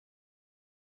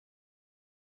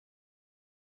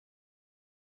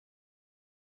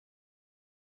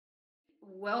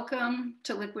Welcome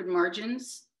to Liquid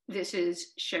Margins. This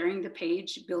is Sharing the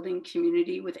Page, Building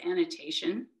Community with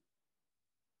Annotation.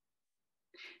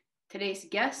 Today's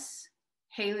guests,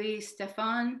 Hayley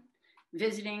Stefan,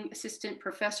 Visiting Assistant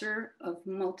Professor of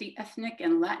Multi-Ethnic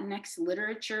and Latinx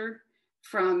Literature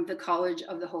from the College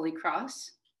of the Holy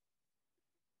Cross.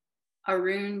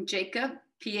 Arun Jacob,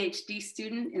 PhD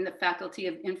student in the Faculty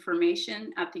of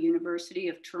Information at the University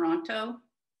of Toronto.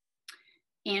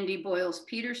 Andy Boyles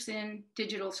Petersen,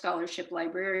 Digital Scholarship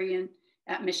Librarian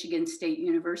at Michigan State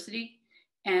University.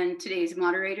 And today's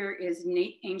moderator is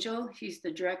Nate Angel. He's the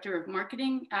Director of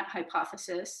Marketing at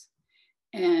Hypothesis.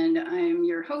 And I'm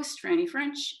your host, Franny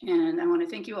French, and I want to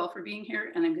thank you all for being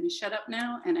here. And I'm going to shut up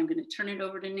now, and I'm going to turn it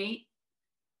over to Nate.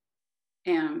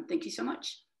 And thank you so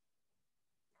much.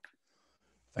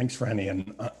 Thanks, Franny,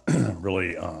 and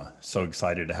really so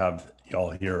excited to have y'all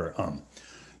here.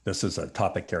 This is a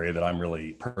topic area that I'm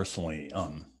really personally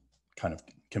kind of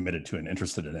committed to and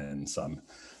interested in. So I'm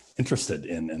interested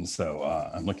in, and so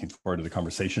I'm looking forward to the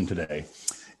conversation today.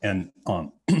 And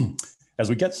as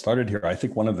we get started here, I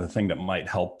think one of the things that might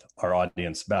help our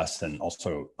audience best, and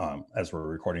also as we're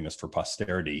recording this for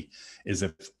posterity, is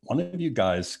if one of you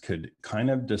guys could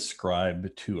kind of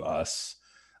describe to us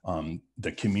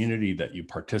the community that you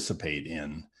participate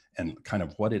in and kind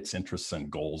of what its interests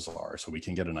and goals are, so we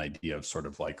can get an idea of sort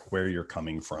of like where you're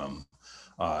coming from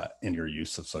in your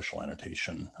use of social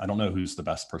annotation. I don't know who's the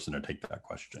best person to take that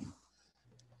question.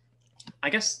 I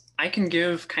guess I can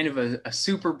give kind of a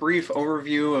super brief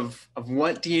overview of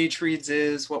what DH Reads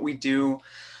is, what we do.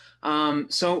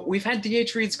 So we've had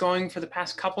DH Reads going for the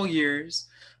past couple years,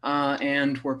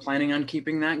 and we're planning on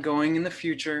keeping that going in the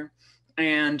future.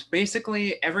 And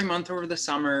basically every month over the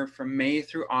summer, from May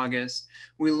through August,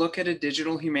 we look at a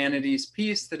digital humanities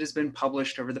piece that has been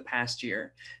published over the past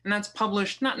year. And that's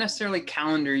published not necessarily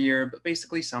calendar year, but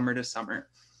basically summer to summer.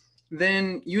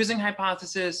 Then using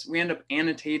Hypothesis, we end up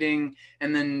annotating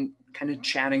and then kind of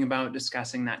chatting about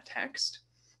discussing that text.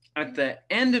 At the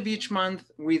end of each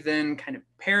month, we then kind of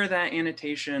pair that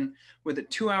annotation with a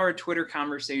 2-hour Twitter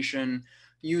conversation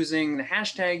using the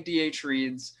hashtag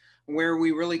DHReads, where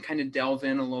we really kind of delve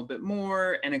in a little bit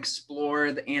more and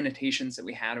explore the annotations that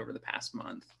we had over the past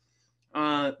month.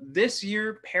 This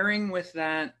year, pairing with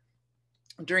that,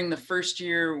 during the first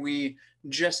year, we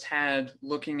just had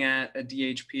looking at a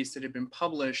DH piece that had been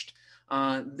published.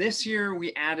 This year,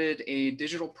 we added a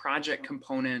digital project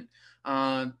component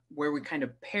where we kind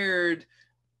of paired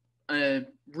a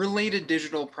related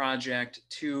digital project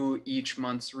to each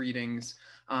month's readings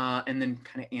and then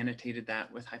kind of annotated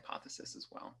that with Hypothesis as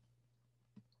well.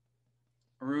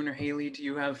 Arun or Hayley, do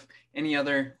you have any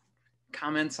other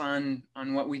comments on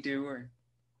what we do? Or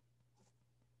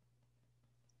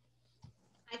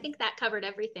I think that covered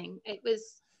everything. It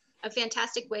was a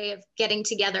fantastic way of getting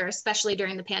together, especially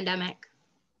during the pandemic.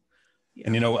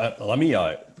 And you know, let me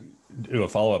do a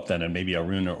follow-up then, and maybe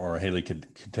Arun or Hayley could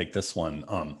take this one.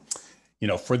 You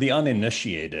know, for the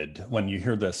uninitiated, when you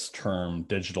hear this term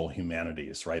digital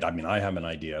humanities, right? I mean, I have an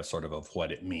idea sort of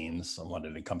what it means and what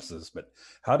it encompasses, but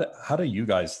how do you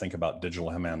guys think about digital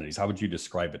humanities? How would you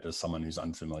describe it to someone who's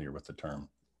unfamiliar with the term?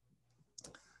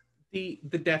 The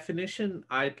definition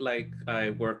I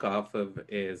work off of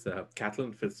is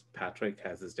Kathleen Fitzpatrick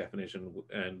has this definition,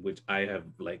 and which I have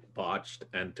like botched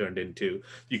and turned into,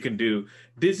 you can do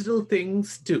digital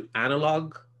things to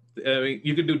analog.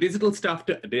 You can do digital stuff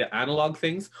to the analog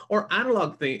things, or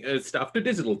analog stuff to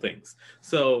digital things.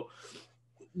 So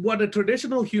what a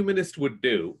traditional humanist would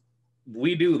do,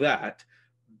 we do that.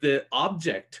 The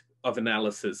object of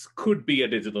analysis could be a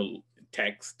digital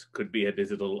text, could be a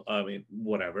digital,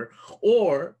 whatever,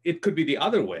 or it could be the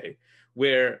other way,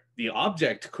 where the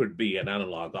object could be an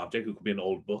analog object, it could be an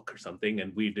old book or something,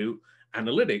 and we do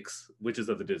analytics, which is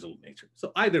of the digital nature.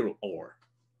 So either or.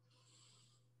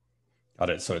 Got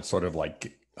it. So it's sort of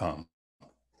like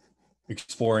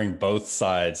exploring both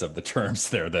sides of the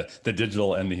terms there, the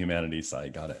digital and the humanities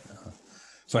side. Got it.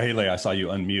 So Hayley, I saw you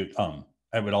unmute.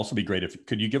 It would also be great if,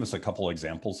 could you give us a couple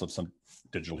examples of some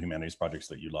digital humanities projects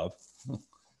that you love?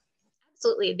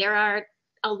 Absolutely. There are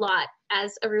a lot.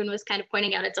 As Arun was kind of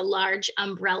pointing out, it's a large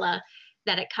umbrella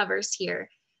that it covers here.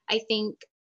 I think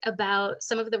about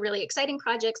some of the really exciting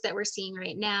projects that we're seeing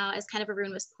right now, as kind of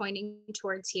Arun was pointing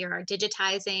towards here, are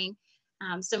digitizing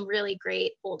some really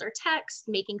great older text,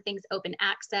 making things open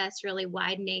access, really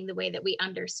widening the way that we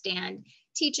understand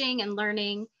teaching and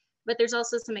learning. But there's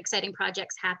also some exciting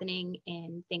projects happening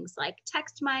in things like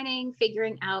text mining,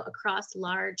 figuring out across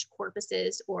large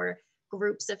corpuses or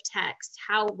groups of text,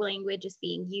 how language is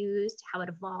being used, how it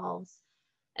evolves,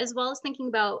 as well as thinking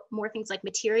about more things like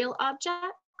material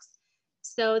objects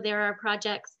So there are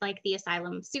projects like the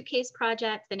Asylum Suitcase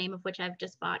Project, the name of which I've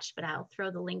just botched, but I'll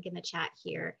throw the link in the chat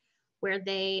here, where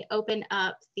they open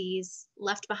up these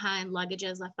left behind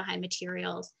luggages, left behind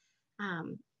materials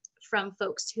from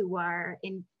folks who are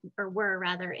were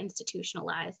rather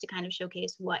institutionalized, to kind of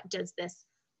showcase what does this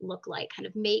look like, kind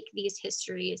of make these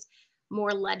histories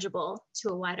more legible to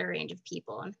a wider range of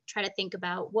people, and try to think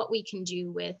about what we can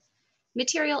do with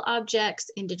material objects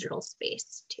in digital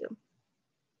space too.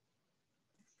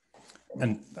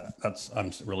 And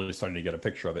I'm really starting to get a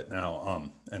picture of it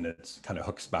now. And it's kind of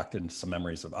hooks back into some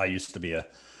memories of, I used to be an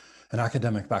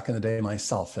academic back in the day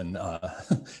myself, and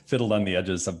fiddled on the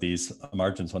edges of these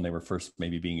margins when they were first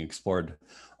maybe being explored.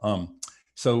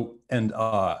 So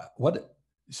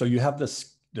you have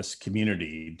this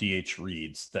community, DH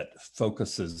Reads, that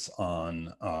focuses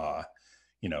on,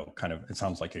 kind of, it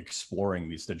sounds like exploring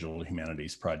these digital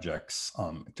humanities projects,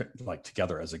 like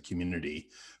together as a community.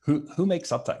 Who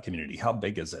makes up that community? How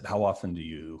big is it? How often do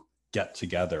you get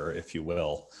together, if you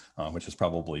will, which is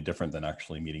probably different than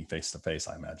actually meeting face to face,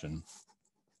 I imagine.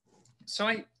 So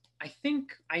I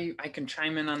think I can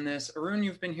chime in on this. Arun,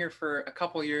 you've been here for a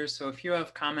couple years, so if you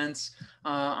have comments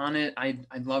on it,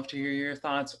 I'd love to hear your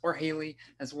thoughts, or Hayley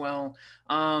as well.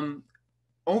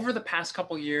 Over the past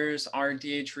couple years, our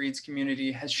DH Reads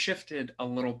community has shifted a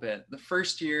little bit. The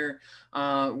first year,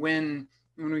 when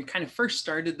we kind of first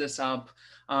started this up,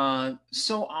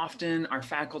 so often our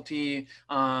faculty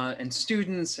and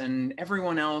students and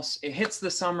everyone else, it hits the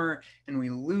summer and we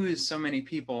lose so many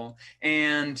people.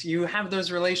 And you have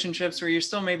those relationships where you're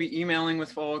still maybe emailing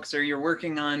with folks, or you're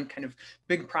working on kind of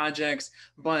big projects,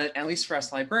 but at least for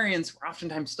us librarians, we're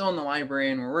oftentimes still in the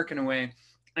library and we're working away.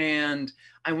 And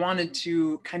I wanted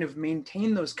to kind of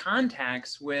maintain those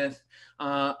contacts with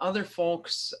other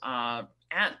folks at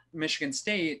Michigan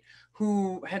State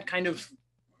who had kind of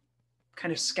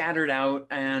scattered out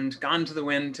and gone to the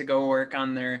wind to go work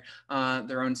on their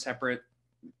own separate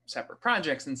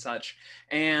projects and such.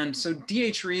 And so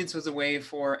DH Reads was a way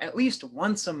for at least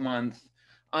once a month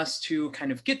us to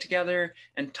kind of get together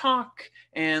and talk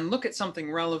and look at something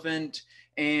relevant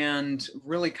and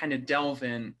really kind of delve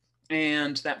in.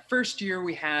 And that first year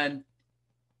we had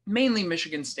mainly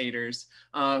Michigan Staters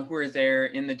who were there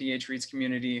in the DH Reads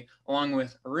community, along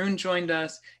with Arun joined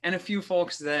us, and a few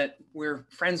folks that we're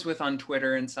friends with on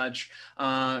Twitter and such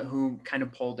who kind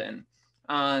of pulled in.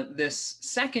 This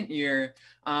second year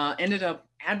ended up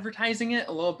advertising it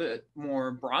a little bit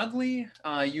more broadly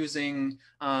using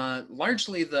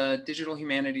largely the Digital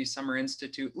Humanities Summer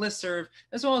Institute listserv,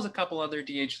 as well as a couple other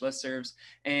DH listservs.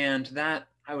 And that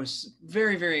I was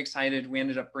very, very excited. We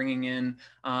ended up bringing in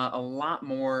a lot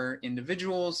more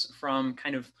individuals from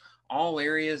kind of all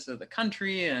areas of the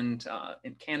country and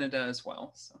in Canada as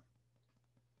well.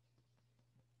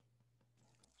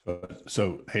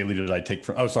 So Hayley, did I take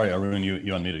from, oh, sorry, Arun, you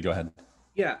unmuted, go ahead.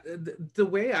 Yeah, the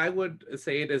way I would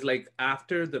say it is, like,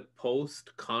 after the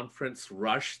post-conference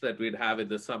rush that we'd have in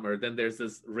the summer, then there's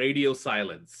this radio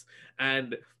silence.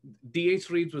 And DH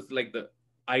Reads was like the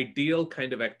ideal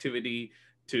kind of activity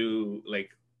to like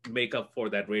make up for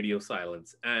that radio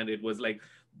silence. And it was like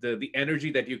the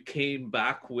energy that you came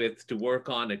back with to work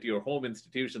on at your home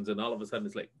institutions, and all of a sudden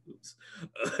it's like, oops.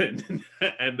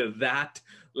 and that,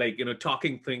 like, you know,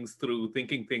 talking things through,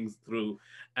 thinking things through,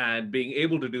 and being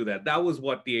able to do that, that was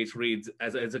what DH Reads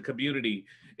as a community,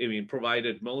 I mean,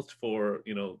 provided most for,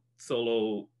 you know,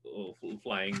 solo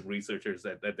flying researchers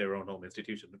at their own home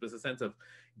institution. It was a sense of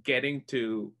getting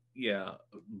to,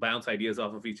 bounce ideas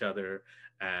off of each other.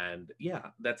 And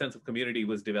that sense of community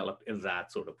was developed in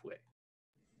that sort of way.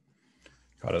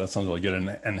 Got it. That sounds really good.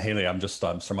 And Hayley, I'm just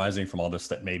surmising from all this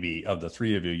that maybe of the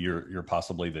three of you, you're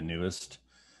possibly the newest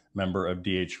member of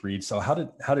DH Reads. So how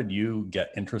did you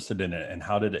get interested in it, and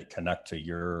how did it connect to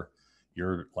your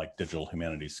like digital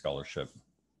humanities scholarship?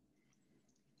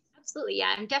 Absolutely,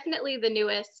 yeah, I'm definitely the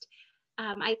newest.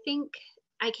 I think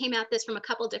I came at this from a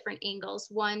couple different angles.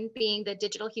 One being the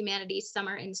Digital Humanities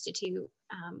Summer Institute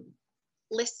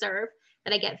listserv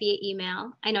that I get via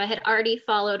email. I know I had already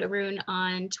followed Arun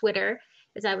on Twitter,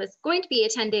 as I was going to be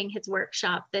attending his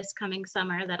workshop this coming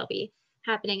summer. That'll be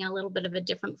happening in a little bit of a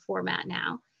different format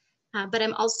now. But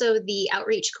I'm also the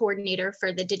outreach coordinator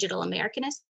for the Digital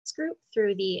Americanists group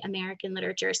through the American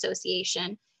Literature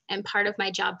Association. And part of my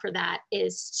job for that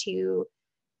is to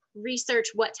research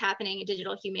what's happening in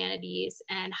digital humanities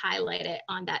and highlight it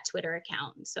on that Twitter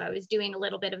account. So I was doing a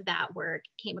little bit of that work,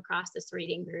 came across this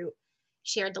reading group,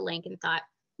 shared the link, and thought,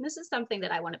 this is something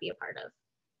that I want to be a part of.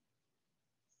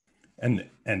 And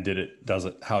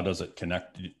how does it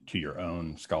connect to your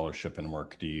own scholarship and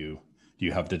work? Do you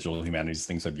have digital humanities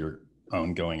things of your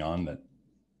own going on that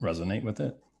resonate with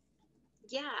it?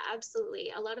 Yeah,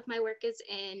 absolutely. A lot of my work is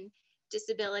in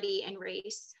disability and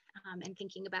race, and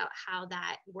thinking about how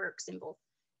that works in both,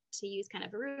 to use kind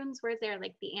of Arun's words there,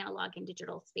 like the analog and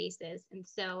digital spaces. And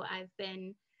so I've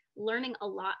been learning a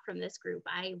lot from this group.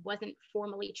 I wasn't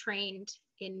formally trained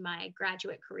in my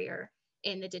graduate career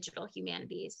in the digital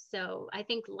humanities. So I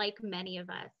think, like many of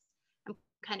us, I'm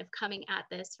kind of coming at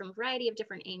this from a variety of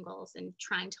different angles and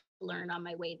trying to learn on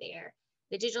my way there.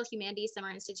 The Digital Humanities Summer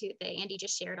Institute that Andy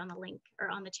just shared on the link or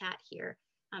on the chat here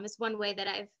is one way that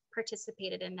I've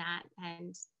participated in that.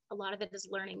 And a lot of it is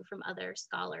learning from other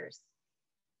scholars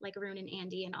like Arun and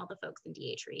Andy and all the folks in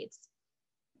DH Reads.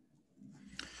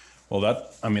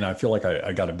 Well, I mean, I feel like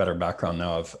I got a better background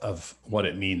now of what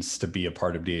it means to be a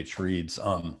part of DH Reads.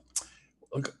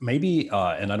 Maybe,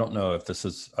 and I don't know if this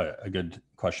is a good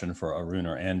question for Arun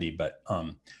or Andy, but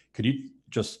could you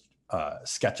just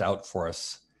sketch out for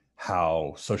us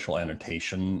how social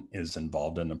annotation is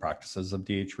involved in the practices of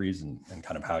DH Reads and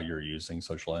kind of how you're using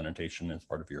social annotation as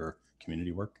part of your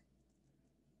community work?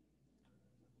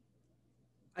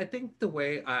 I think the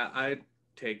way I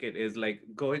take it is like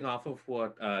going off of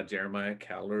what Jeremiah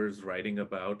Caller's writing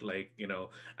about, like,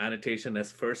 annotation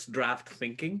as first draft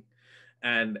thinking.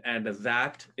 And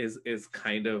that is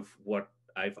kind of what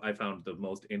I found the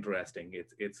most interesting.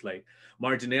 It's like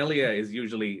marginalia is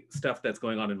usually stuff that's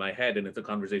going on in my head, and it's a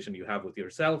conversation you have with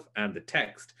yourself and the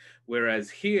text. Whereas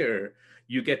here,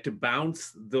 you get to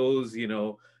bounce those,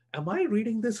 am I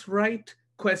reading this right?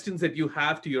 Questions that you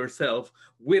have to yourself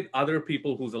with other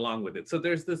people who's along with it. So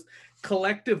there's this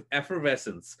collective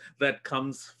effervescence that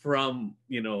comes from,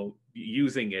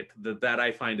 using it that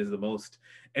I find is the most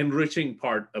enriching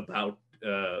part about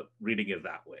reading it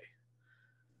that way.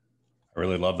 I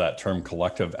really love that term,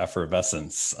 collective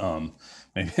effervescence.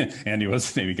 Maybe Andy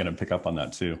was maybe going to pick up on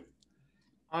that too.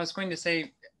 I was going to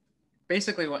say,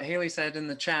 basically what Hayley said in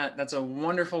the chat, that's a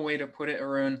wonderful way to put it,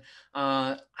 Arun.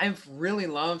 I've really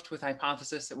loved with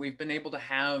Hypothesis that we've been able to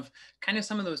have kind of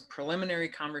some of those preliminary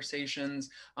conversations,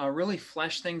 really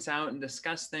flesh things out and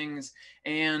discuss things.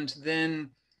 And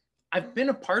then I've been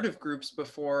a part of groups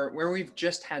before where we've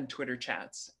just had Twitter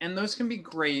chats, and those can be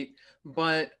great,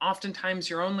 but oftentimes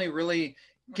you're only really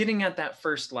getting at that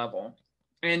first level.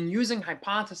 And using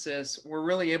Hypothesis, we're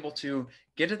really able to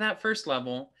get at that first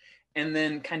level and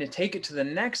then kind of take it to the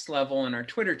next level in our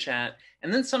Twitter chat.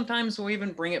 And then sometimes we'll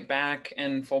even bring it back,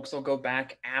 and folks will go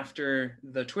back after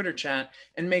the Twitter chat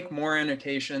and make more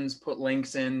annotations, put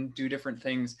links in, do different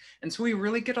things. And so we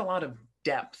really get a lot of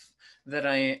depth that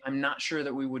I'm not sure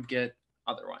that we would get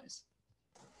otherwise.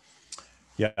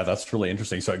 Yeah, that's really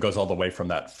interesting. So it goes all the way from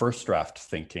that first draft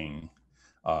thinking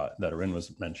that Arun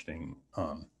was mentioning,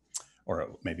 or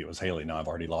maybe it was Hayley, now I've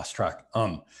already lost track,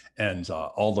 and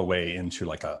all the way into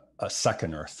like a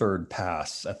second or third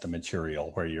pass at the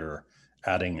material where you're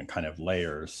adding kind of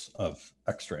layers of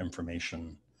extra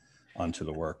information onto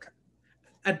the work.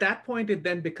 At that point, it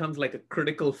then becomes like a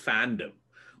critical fandom,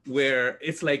 where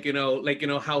it's like,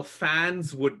 how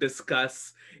fans would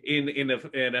discuss in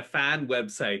a fan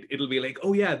website. It'll be like,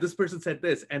 oh yeah, this person said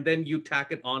this, and then you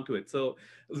tack it onto it. So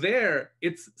there,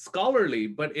 it's scholarly,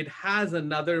 but it has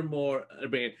another more, I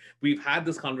mean, we've had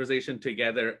this conversation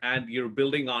together and you're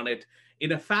building on it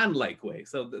in a fan-like way.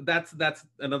 So that's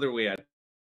another way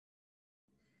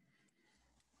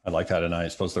I like that. And I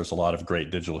suppose there's a lot of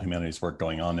great digital humanities work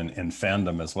going on in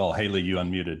fandom as well. Hayley, you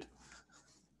unmuted.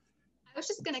 I was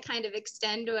just going to kind of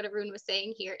extend what Arun was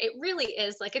saying here. It really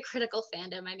is like a critical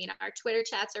fandom. I mean, our Twitter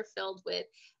chats are filled with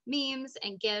memes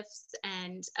and GIFs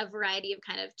and a variety of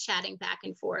kind of chatting back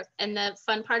and forth. And the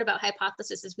fun part about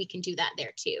Hypothesis is we can do that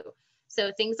there too.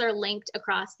 So things are linked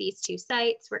across these two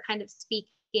sites. We're kind of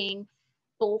speaking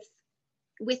both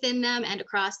within them and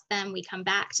across them. We come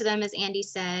back to them, as Andy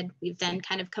said. We've then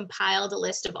kind of compiled a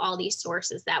list of all these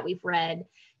sources that we've read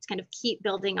to kind of keep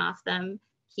building off them,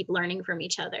 keep learning from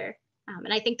each other.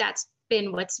 And I think that's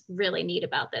been what's really neat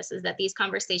about this, is that these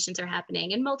conversations are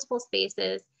happening in multiple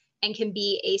spaces and can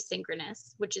be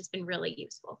asynchronous, which has been really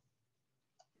useful.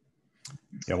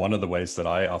 Yeah, one of the ways that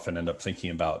I often end up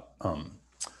thinking about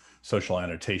social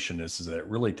annotation is that it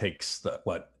really takes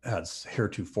what has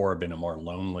heretofore been a more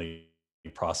lonely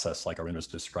process, like Arun was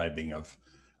describing, of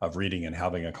reading and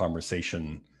having a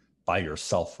conversation by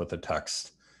yourself with the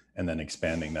text, and then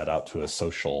expanding that out to a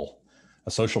social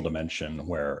dimension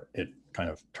where it kind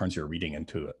of turns your reading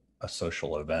into a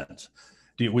social event.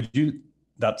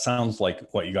 That sounds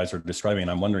like what you guys are describing,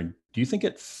 and I'm wondering, do you think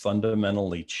it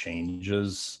fundamentally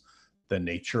changes the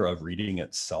nature of reading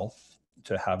itself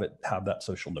to have that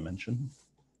social dimension?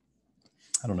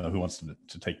 I don't know who wants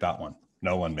to take that one.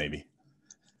 No one, maybe.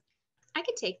 I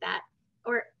could take that.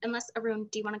 Or unless Arun,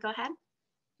 do you want to go ahead?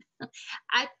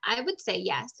 I would say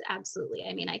yes, absolutely.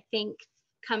 I mean, I think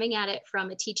coming at it from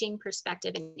a teaching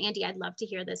perspective, and Andy, I'd love to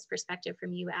hear this perspective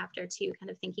from you after too, kind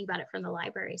of thinking about it from the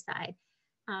library side.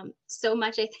 So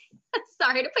much,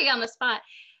 sorry to put you on the spot.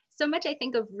 So much I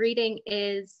think of reading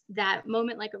is that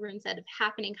moment, like Arun said, of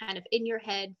happening kind of in your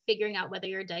head, figuring out whether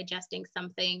you're digesting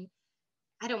something,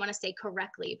 I don't want to say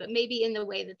correctly, but maybe in the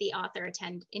way that the author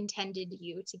intended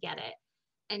you to get it.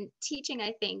 And teaching,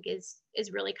 I think, is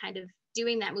really kind of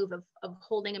doing that move of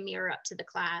holding a mirror up to the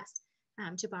class,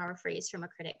 to borrow a phrase from a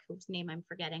critic whose name I'm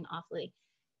forgetting awfully,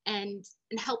 and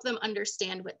help them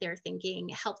understand what they're thinking,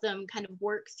 help them kind of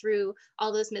work through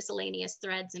all those miscellaneous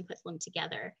threads and put them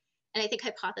together. And I think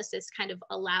hypothesis kind of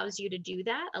allows you to do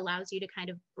that, allows you to kind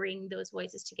of bring those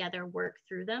voices together, work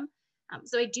through them.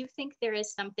 So I do think there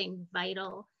is something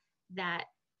vital that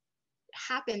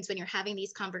happens when you're having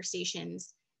these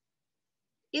conversations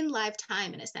in live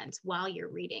time, in a sense, while you're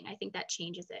reading. I think that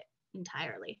changes it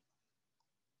entirely.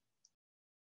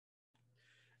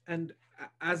 And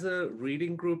as a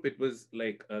reading group, it was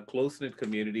like a close-knit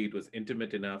community. It was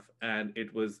intimate enough, and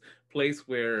it was a place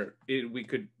where we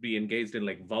could be engaged in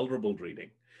like vulnerable reading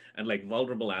and like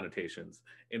vulnerable annotations.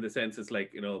 In the sense, it's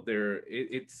like, you know,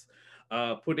 it's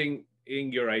putting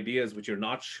in your ideas which you're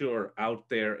not sure out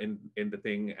there in the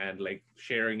thing, and like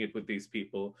sharing it with these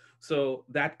people. So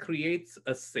that creates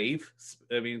a safe,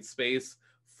 space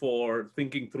for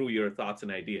thinking through your thoughts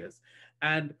and ideas.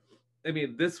 And I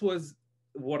mean, this was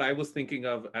what I was thinking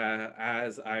of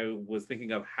as I was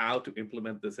thinking of how to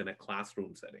implement this in a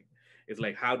classroom setting. It's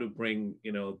like how to bring,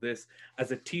 you know, this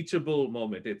as a teachable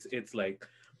moment. It's like,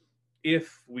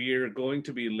 if we're going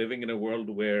to be living in a world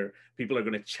where people are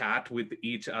going to chat with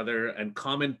each other and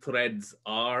common threads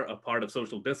are a part of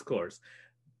social discourse,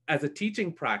 as a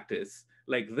teaching practice,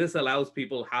 like this allows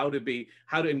people how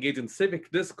to engage in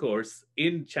civic discourse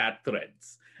in chat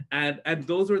threads. And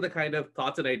those were the kind of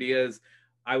thoughts and ideas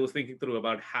I was thinking through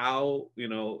about how, you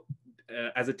know,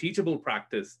 as a teachable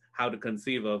practice, how to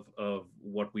conceive of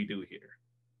what we do here.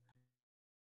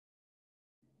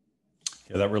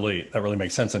 Yeah, that really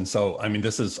makes sense. And so, I mean,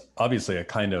 this is obviously a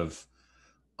kind of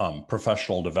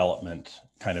professional development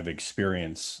kind of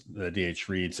experience, the DH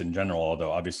Reads in general,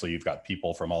 although obviously you've got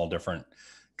people from all different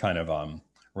kind of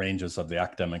ranges of the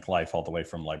academic life, all the way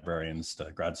from librarians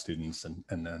to grad students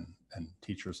and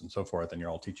teachers and so forth. And you're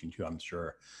all teaching too, I'm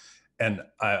sure. And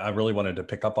I really wanted to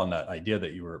pick up on that idea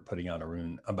that you were putting out,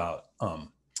 Arun, about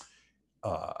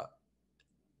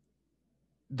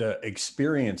the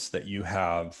experience that you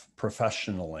have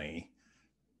professionally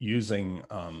using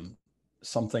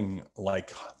something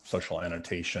like social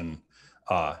annotation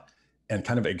and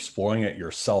kind of exploring it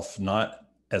yourself, not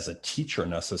as a teacher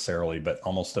necessarily, but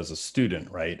almost as a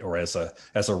student, right? Or as a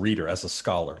reader, as a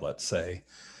scholar, let's say.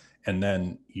 And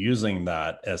then using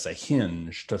that as a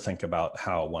hinge to think about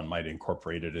how one might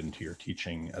incorporate it into your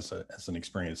teaching as an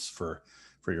experience for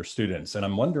your students. And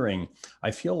I'm wondering,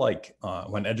 I feel like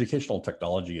when educational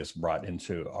technology is brought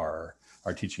into our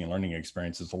teaching and learning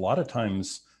experiences, a lot of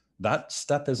times that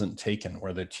step isn't taken,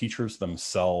 where the teachers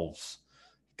themselves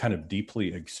kind of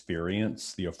deeply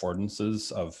experience the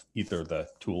affordances of either the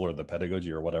tool or the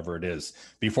pedagogy or whatever it is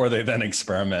before they then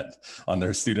experiment on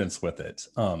their students with it.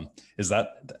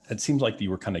 It seems like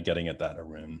you were kind of getting at that,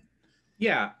 Arun.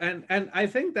 Yeah, and I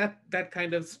think that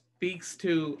kind of speaks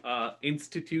to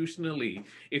institutionally,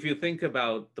 if you think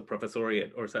about the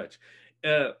professoriate or such,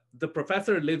 the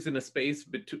professor lives in a space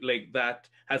like that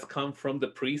has come from the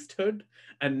priesthood,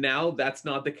 and now that's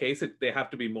not the case. They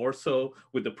have to be more so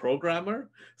with the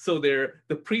programmer. So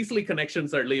the priestly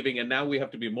connections are leaving, and now we have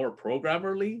to be more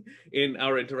programmerly in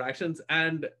our interactions.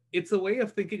 And it's a way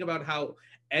of thinking about how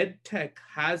ed tech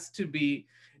has to be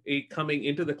coming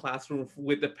into the classroom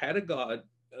with the pedagogue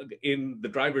in the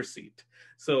driver's seat.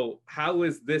 So how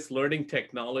is this learning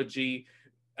technology,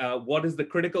 what is the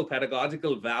critical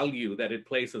pedagogical value that it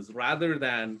places, rather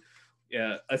than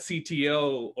a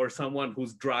CTO or someone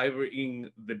who's driving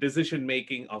the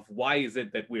decision-making of why is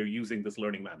it that we're using this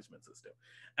learning management system.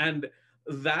 And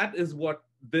that is what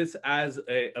this as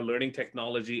a learning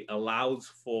technology allows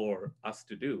for us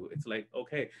to do. It's like,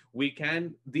 okay,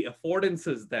 the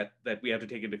affordances that we have to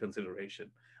take into consideration,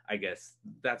 I guess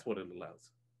that's what it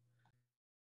allows.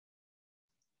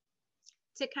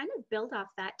 To kind of build off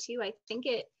that too, I think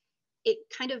it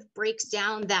kind of breaks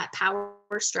down that power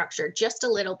structure just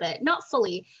a little bit, not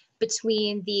fully,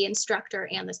 between the instructor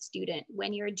and the student.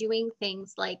 When you're doing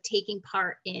things like taking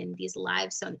part in these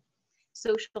live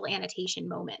social annotation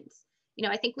moments, you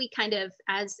know, I think we kind of,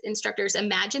 as instructors,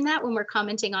 imagine that when we're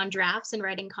commenting on drafts and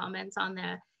writing comments on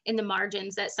the in the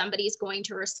margins that somebody's going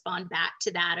to respond back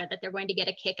to that, or that they're going to get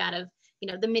a kick out of,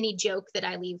 the mini joke that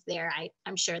I leave there.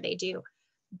 I'm sure they do.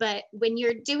 But when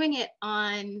you're doing it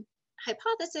on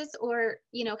hypothesis, or,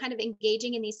 kind of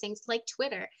engaging in these things like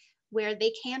Twitter, where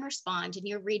they can respond and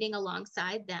you're reading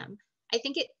alongside them, I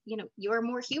think you're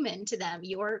more human to them.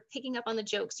 You're picking up on the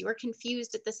jokes. You're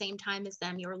confused at the same time as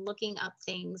them. You're looking up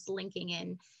things, linking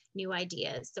in new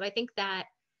ideas. So I think that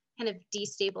kind of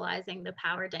destabilizing the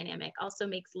power dynamic also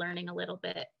makes learning a little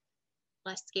bit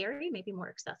less scary, maybe more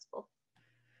accessible.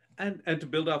 And to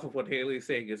build off of what Hayley is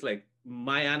saying, is like,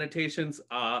 my annotations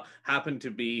happen to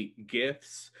be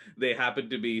GIFs, they happen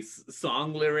to be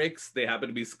song lyrics, they happen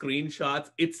to be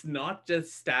screenshots. It's not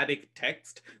just static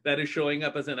text that is showing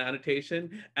up as an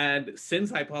annotation. And since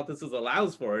Hypothesis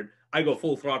allows for it, I go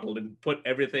full throttle and put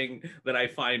everything that I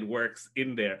find works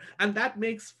in there. And that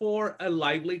makes for a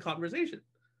lively conversation.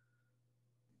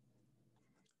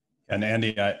 And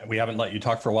Andy, we haven't let you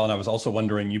talk for a while, and I was also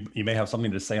wondering, you may have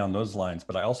something to say on those lines,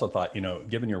 but I also thought,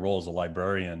 given your role as a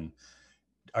librarian,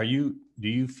 do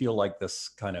you feel like this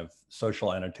kind of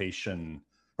social annotation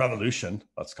revolution,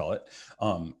 let's call it,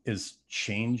 is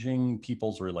changing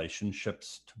people's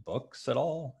relationships to books at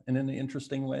all in any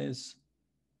interesting ways?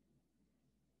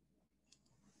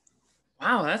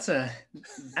 Wow, that's a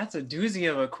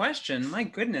doozy of a question. My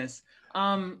goodness.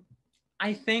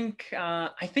 I think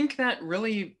that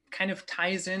really kind of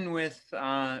ties in with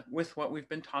what we've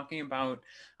been talking about,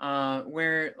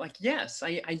 where, like, yes,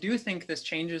 I do think this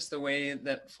changes the way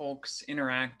that folks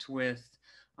interact with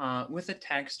a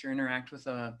text, or interact with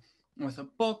a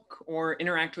book, or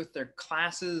interact with their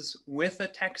classes with a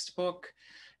textbook,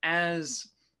 as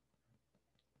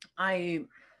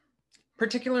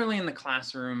particularly in the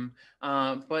classroom,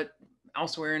 but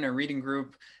elsewhere in a reading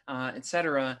group,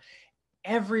 etc.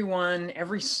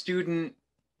 Every student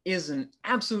is an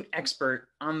absolute expert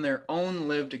on their own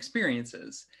lived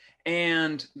experiences,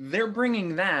 and they're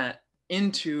bringing that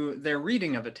into their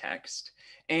reading of a text,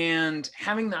 and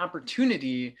having the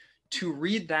opportunity to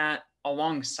read that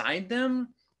alongside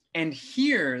them and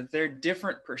hear their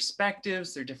different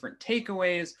perspectives, their different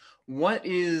takeaways, what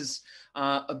is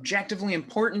objectively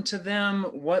important to them,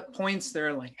 what points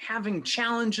they're like having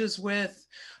challenges with.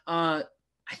 I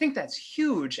think that's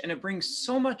huge, and it brings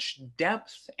so much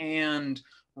depth and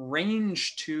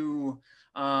range to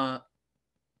the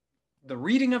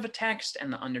reading of a text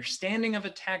and the understanding of a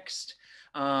text,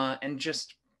 and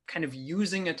just kind of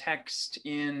using a text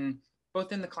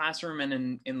both in the classroom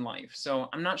and in life. So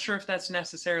I'm not sure if that's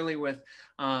necessarily with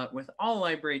all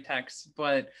library texts,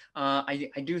 but I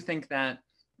do think that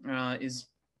I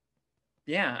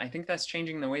think that's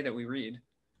changing the way that we read.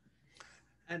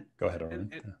 And go ahead,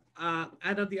 Arun. And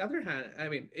on the other hand, I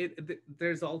mean,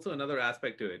 there's also another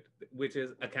aspect to it, which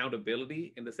is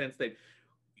accountability, in the sense that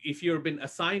if you've been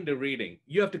assigned a reading,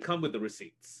 you have to come with the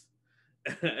receipts.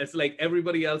 It's like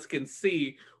everybody else can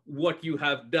see what you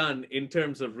have done in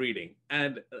terms of reading,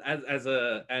 and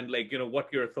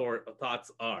what your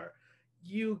thoughts are.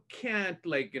 You can't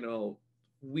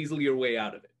weasel your way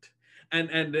out of it,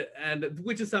 and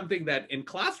which is something that in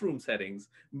classroom settings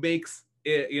makes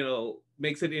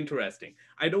it interesting.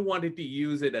 I don't want it to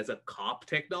use it as a cop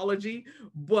technology,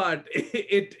 but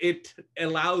it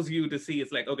allows you to see,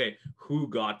 it's like, okay, who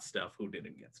got stuff, who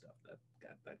didn't get stuff, that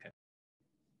kind of.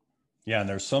 Yeah, and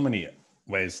there's so many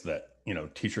ways that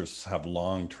teachers have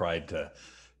long tried to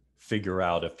figure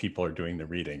out if people are doing the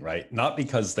reading, right? Not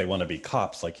because they want to be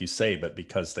cops, like you say, but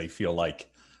because they feel like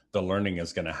the learning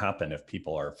is going to happen if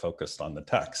people are focused on the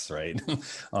text, right?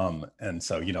 And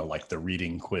so, like the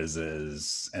reading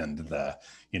quizzes and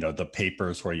the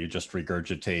papers where you just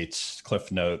regurgitate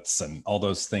cliff notes and all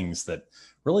those things that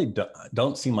really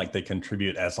don't seem like they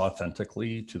contribute as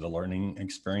authentically to the learning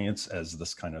experience as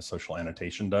this kind of social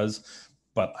annotation does.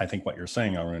 But I think what you're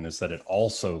saying, Arun, is that it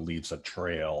also leaves a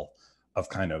trail of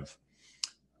kind of,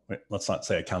 let's not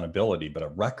say accountability, but a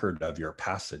record of your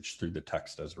passage through the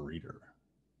text as a reader.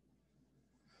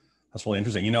 That's really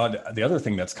interesting. The other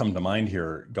thing that's come to mind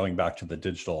here, going back to the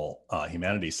digital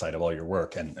humanities side of all your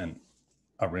work, and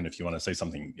Arun, if you want to say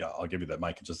something, yeah, I'll give you that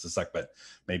mic in just a sec, but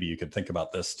maybe you could think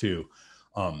about this too.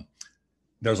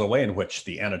 There's a way in which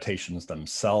the annotations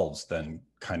themselves then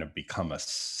kind of become a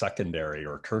secondary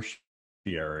or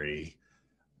tertiary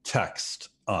text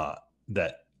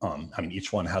that,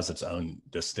 each one has its own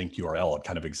distinct URL. It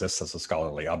kind of exists as a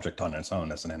scholarly object on its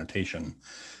own as an annotation.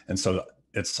 And so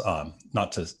it's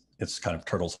it's kind of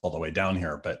turtles all the way down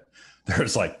here, but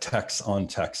there's like text on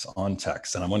text on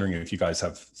text. And I'm wondering if you guys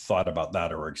have thought about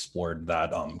that or explored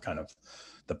that kind of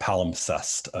the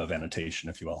palimpsest of annotation,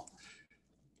 if you will.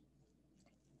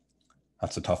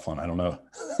 That's a tough one. I don't know.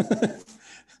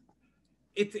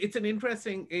 It's an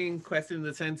interesting question in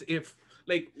the sense, if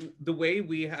like the way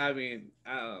we have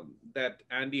that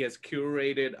Andy has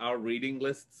curated our reading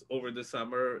lists over the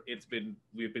summer,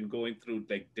 we've been going through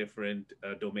like different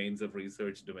domains of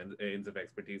research, domains of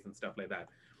expertise and stuff like that.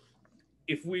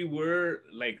 If we were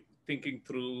like thinking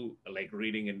through like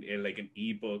reading like an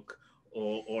ebook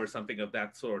or something of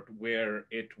that sort, where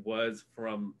it was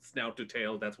from snout to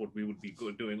tail, that's what we would be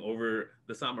doing over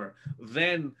the summer,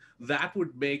 then that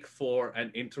would make for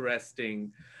an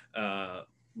interesting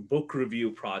book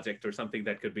review project or something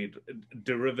that could be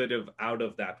derivative out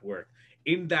of that work.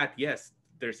 In that, yes,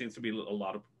 there seems to be a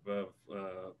lot of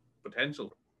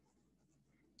potential.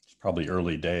 It's probably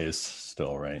early days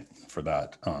still, right, for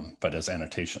that. But as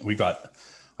annotation,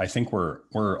 I think we're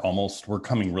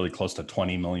coming really close to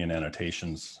 20 million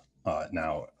annotations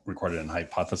now recorded in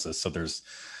Hypothesis. So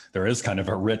there is kind of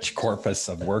a rich corpus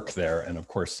of work there. And of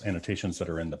course, annotations that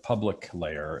are in the public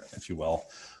layer, if you will,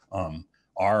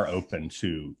 are open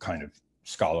to kind of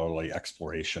scholarly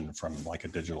exploration from like a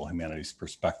digital humanities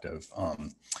perspective.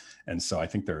 And so I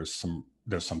think there's some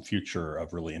future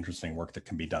of really interesting work that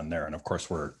can be done there. And of course,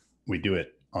 we do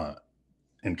it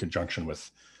in conjunction with,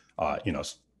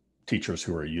 teachers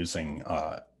who are using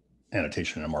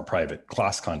annotation in a more private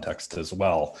class context as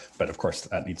well. But of course,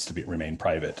 that needs to remain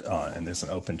private and isn't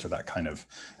open to that kind of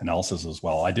analysis as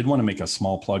well. I did want to make a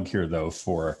small plug here, though,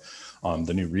 for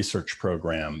the new research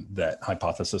program that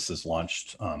Hypothesis has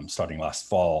launched starting last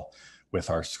fall with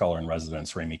our scholar in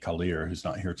residence, Rami Kalir, who's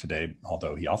not here today,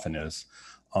 although he often is.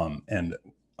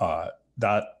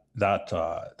 That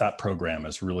program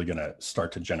is really going to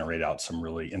start to generate out some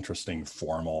really interesting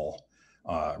formal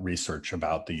research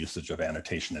about the usage of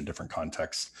annotation in different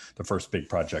contexts. The first big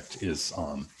project is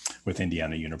with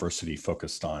Indiana University,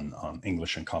 focused on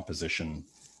English and composition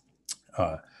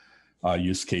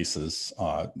use cases,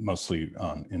 mostly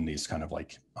in these kind of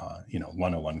like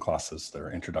 101 classes.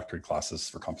 They're introductory classes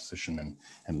for composition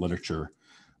and literature.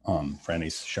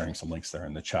 Franny's sharing some links there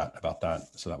in the chat about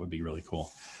that, so that would be really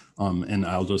cool. And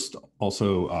I'll just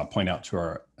also point out to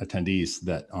our attendees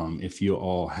that if you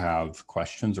all have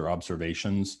questions or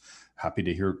observations, happy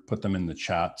to put them in the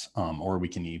chat, or we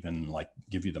can even like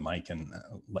give you the mic and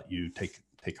let you take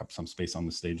up some space on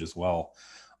the stage as well.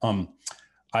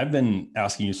 I've been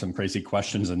asking you some crazy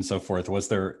questions and so forth. Was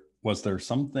there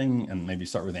something, and maybe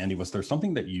start with Andy, was there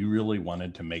something that you really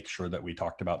wanted to make sure that we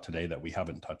talked about today that we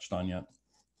haven't touched on yet?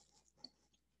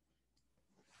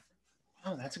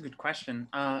 Oh, that's a good question.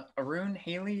 Arun,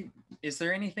 Hayley, is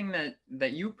there anything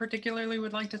that you particularly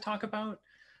would like to talk about?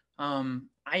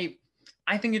 I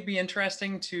think it'd be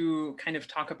interesting to kind of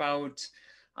talk about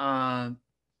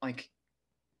like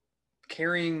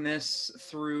carrying this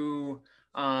through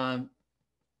COVID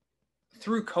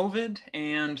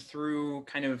and through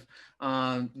kind of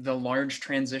the large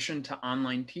transition to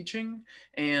online teaching,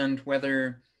 and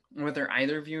whether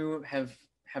either of you have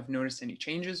noticed any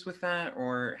changes with that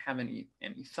or have any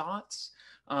thoughts.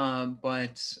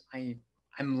 But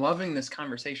I'm loving this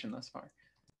conversation thus far.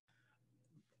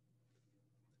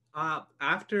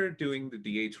 After doing the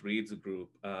DH Reads group,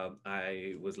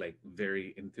 I was like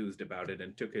very enthused about it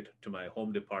and took it to my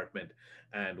home department,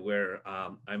 and where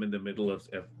I'm in the middle of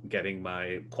getting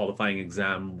my qualifying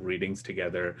exam readings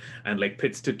together and like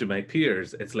pitched it to my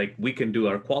peers. It's like, we can do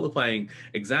our qualifying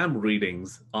exam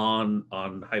readings on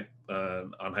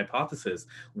Hypothesis,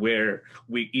 where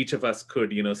each of us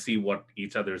could see what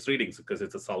each other's readings, because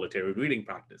it's a solitary reading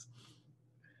practice.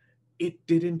 It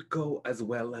didn't go as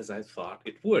well as I thought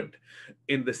it would,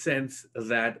 in the sense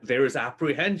that there is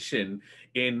apprehension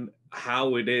in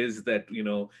how it is that,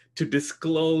 to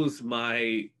disclose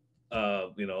my,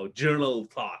 journal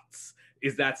thoughts.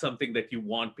 Is that something that you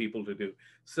want people to do?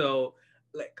 So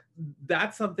like,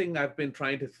 that's something I've been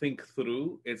trying to think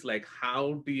through. It's like,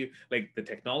 how do you, like, the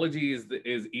technology is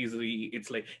easily, it's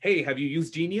like, hey, have you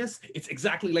used Genius? It's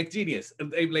exactly like Genius.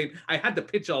 And I had the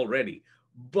pitch already,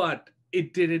 but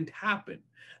it didn't happen.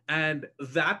 And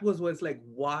that was what's like,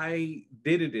 why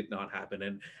did it not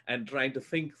happen? And trying to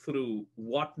think through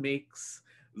what makes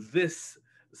this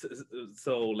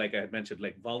so, like I mentioned,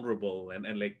 like vulnerable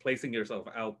and like placing yourself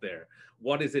out there.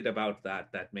 What is it about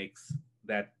that makes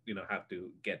that have to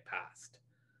get past?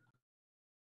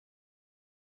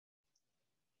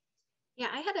 Yeah,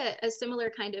 I had a similar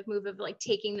kind of move of like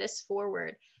taking this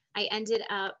forward. I ended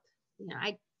up,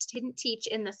 I didn't teach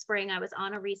in the spring. I was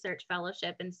on a research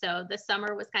fellowship. And so the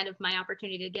summer was kind of my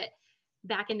opportunity to get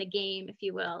back in the game, if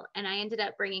you will. And I ended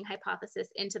up bringing Hypothesis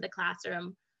into the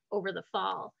classroom over the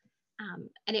fall.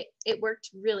 And it worked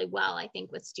really well, I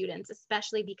think, with students,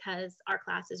 especially because our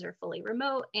classes are fully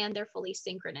remote and they're fully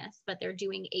synchronous, but they're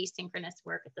doing asynchronous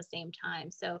work at the same time.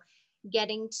 So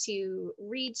getting to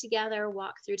read together,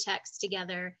 walk through text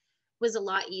together was a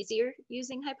lot easier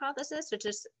using Hypothesis, which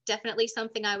is definitely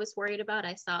something I was worried about.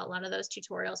 I saw a lot of those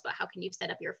tutorials about how can you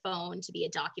set up your phone to be a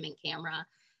document camera.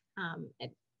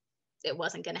 It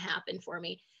wasn't going to happen for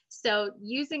me. So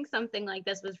using something like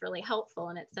this was really helpful,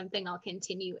 and it's something I'll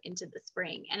continue into the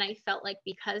spring. And I felt like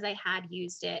because I had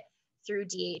used it through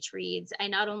DH Reads, I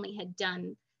not only had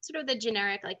done sort of the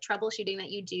generic like troubleshooting that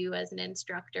you do as an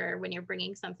instructor when you're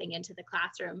bringing something into the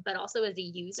classroom, but also as a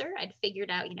user, I'd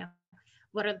figured out,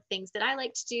 what are the things that I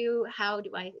like to do? How do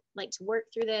I like to work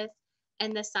through this?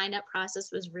 And the sign up process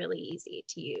was really easy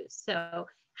to use. So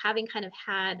having kind of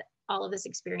had all of this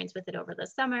experience with it over the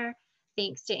summer,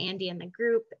 thanks to Andy and the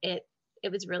group, it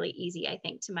was really easy, I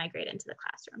think, to migrate into the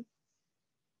classroom.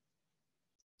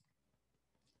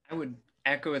 I would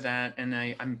echo that, and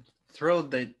I'm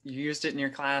thrilled that you used it in your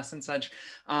class and such.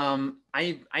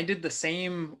 I did the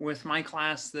same with my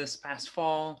class this past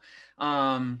fall.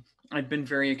 I've been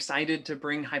very excited to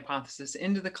bring Hypothesis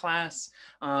into the class,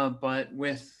 but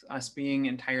with us being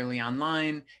entirely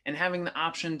online and having the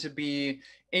option to be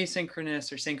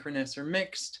asynchronous or synchronous or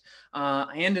mixed,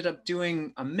 I ended up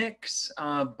doing a mix,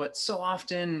 but so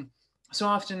often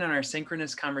in our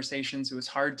synchronous conversations, it was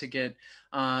hard to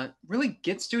really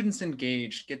get students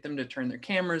engaged, get them to turn their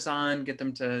cameras on, get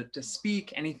them to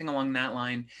speak, anything along that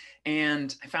line.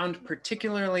 And I found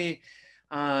particularly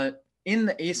in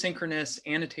the asynchronous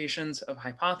annotations of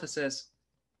Hypothesis,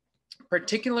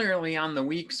 particularly on the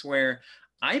weeks where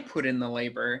I put in the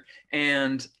labor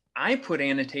and I put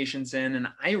annotations in and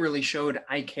I really showed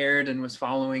I cared and was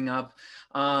following up,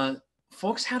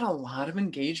 folks had a lot of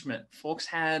engagement. Folks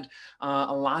had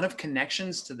a lot of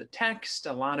connections to the text,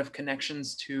 a lot of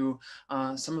connections to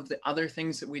some of the other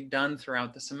things that we'd done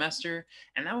throughout the semester.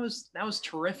 And that was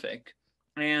terrific.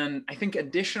 And I think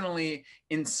additionally,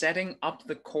 in setting up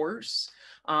the course,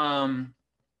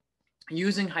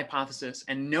 using Hypothesis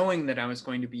and knowing that I was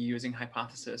going to be using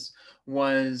Hypothesis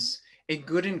was a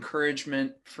good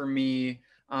encouragement for me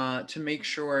to make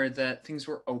sure that things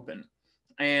were open.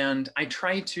 And I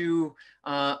try to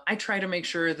make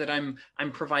sure that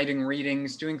I'm providing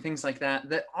readings, doing things like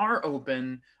that are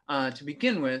open to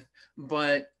begin with,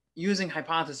 but using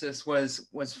Hypothesis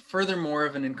was furthermore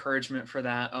of an encouragement for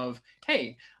that of,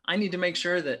 hey, I need to make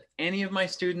sure that any of my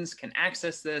students can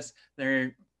access this.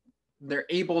 They're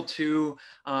able to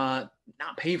not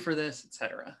pay for this,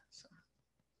 etc. So.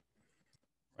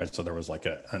 Right, so there was like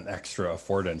an extra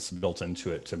affordance built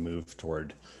into it to move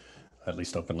toward at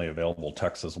least openly available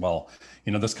text as well.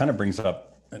 This kind of brings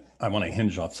up, I want to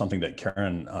hinge off something that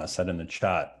Karen said in the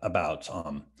chat about,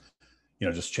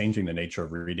 just changing the nature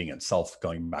of reading itself,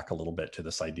 going back a little bit to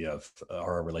this idea of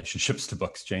our relationships to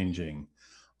books changing,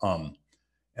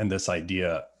 and this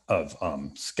idea of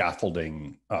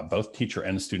scaffolding both teacher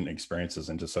and student experiences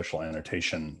into social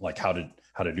annotation, like how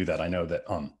to do that. I know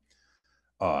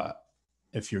that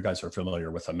if you guys are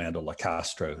familiar with Amanda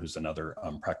LaCastro, who's another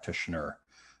practitioner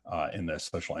in the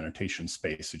social annotation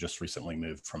space, who just recently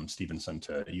moved from Stevenson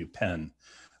to UPenn.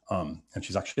 And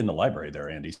she's actually in the library there,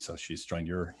 Andy. So she's joined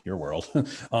your world,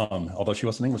 although she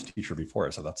was an English teacher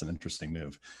before. So that's an interesting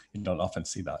move. You don't often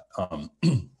see that.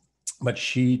 But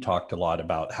she talked a lot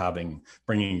about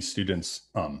bringing students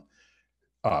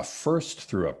first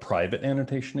through a private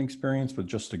annotation experience with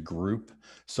just a group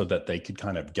so that they could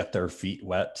kind of get their feet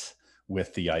wet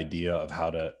with the idea of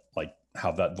how to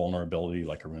have that vulnerability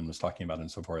like Arun was talking about and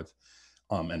so forth,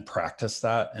 and practice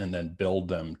that and then build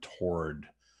them toward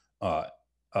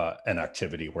an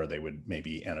activity where they would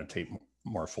maybe annotate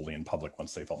more fully in public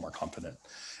once they felt more confident.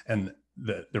 And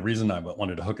the reason I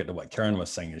wanted to hook it to what Karen was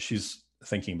saying is she's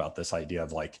thinking about this idea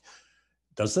of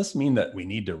does this mean that we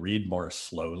need to read more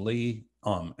slowly?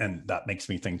 And that makes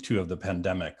me think too of the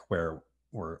pandemic, where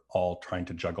we're all trying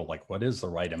to juggle, what is the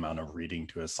right amount of reading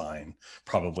to assign?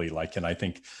 Probably and I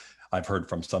think I've heard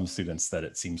from some students that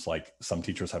it seems like some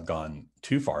teachers have gone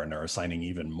too far and are assigning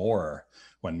even more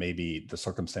when maybe the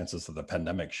circumstances of the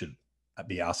pandemic should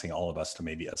be asking all of us to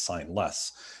maybe assign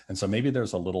less. And so maybe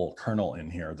there's a little kernel in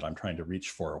here that I'm trying to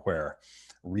reach for, where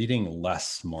reading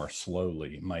less more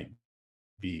slowly might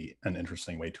be an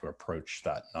interesting way to approach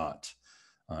that knot.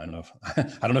 I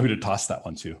don't know who to toss that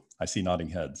one to. I see nodding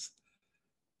heads.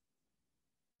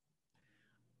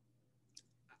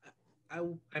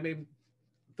 I mean,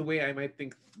 the way I might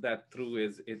think that through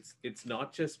is it's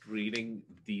not just reading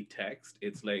the text.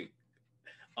 It's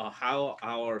how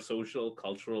our social,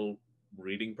 cultural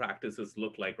reading practices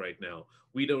look like right now.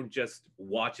 We don't just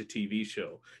watch a TV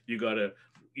show. You got to,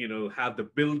 have the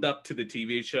build up to the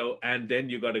TV show, and then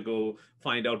you got to go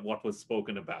find out what was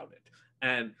spoken about it.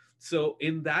 And so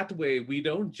in that way, we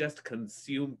don't just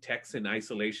consume text in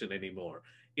isolation anymore.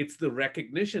 It's the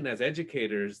recognition as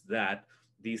educators that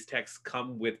these texts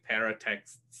come with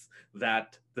paratexts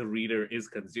that the reader is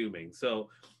consuming. So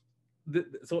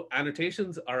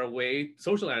annotations are a way,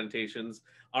 social annotations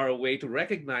are a way to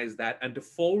recognize that and to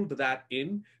fold that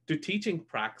in to teaching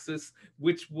praxis,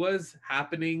 which was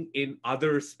happening in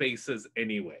other spaces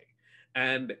anyway.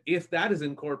 And if that is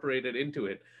incorporated into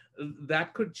it,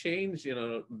 that could change,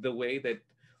 the way that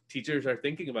teachers are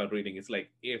thinking about reading. It's like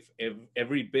if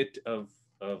every bit of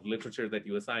literature that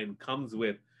you assign comes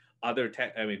with other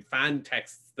fan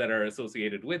texts that are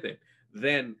associated with it,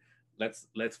 then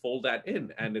let's fold that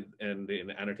in. And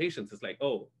in annotations, it's like,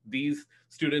 oh, these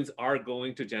students are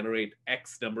going to generate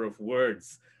X number of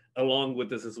words along with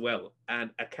this as well, and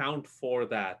account for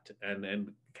that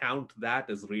and count that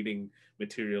as reading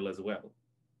material as well.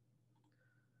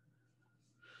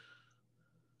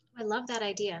 I love that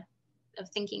idea of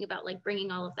thinking about like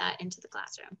bringing all of that into the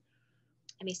classroom.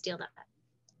 I may steal that.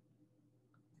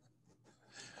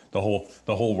 The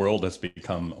whole world has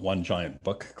become one giant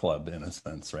book club in a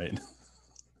sense, right?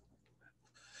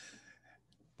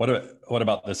 What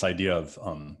about this idea of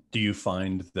do you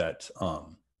find that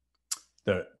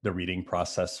the reading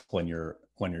process when you're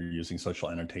using social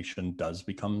annotation does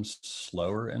become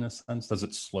slower in a sense? Does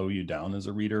it slow you down as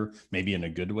a reader, maybe in a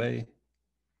good way?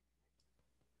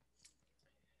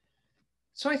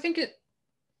 So I think it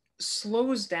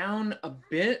slows down a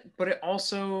bit, but it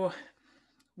also,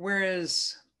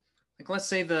 whereas, like, let's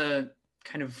say the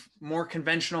kind of more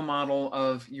conventional model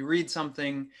of you read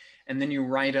something and then you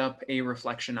write up a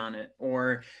reflection on it,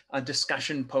 or a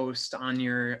discussion post on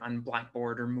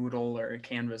Blackboard or Moodle or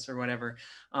Canvas or whatever.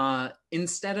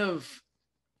 Instead of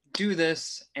do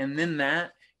this and then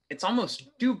that, it's almost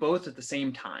do both at the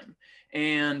same time.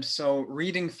 And so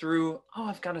reading through, oh,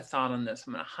 I've got a thought on this.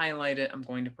 I'm going to highlight it. I'm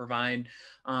going to provide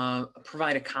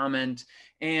a comment.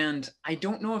 And I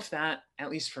don't know if that,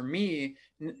 at least for me,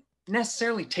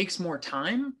 necessarily takes more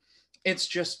time. It's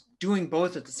just doing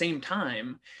both at the same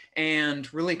time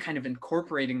and really kind of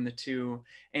incorporating the two.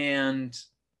 And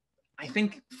I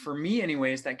think for me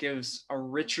anyways, that gives a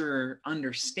richer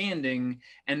understanding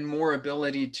and more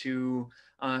ability to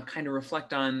kind of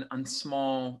reflect on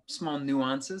small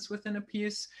nuances within a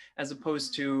piece, as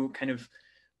opposed to kind of,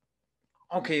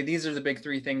 okay, these are the big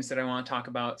three things that I want to talk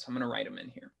about, so I'm going to write them in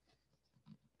here.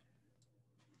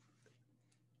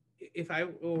 If I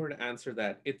were to answer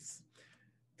that, it's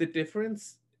the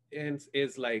difference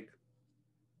is like,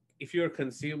 if you're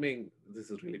consuming, this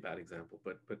is a really bad example,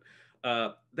 but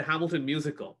the Hamilton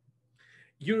musical,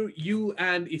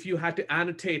 and if you had to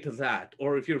annotate that,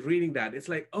 or if you're reading that, it's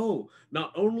like, oh,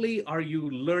 not only are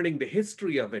you learning the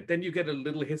history of it, then you get a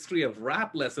little history of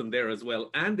rap lesson there as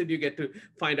well, and then you get to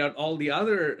find out all the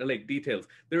other like details.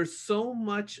 There's so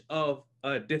much of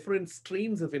different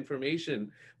streams of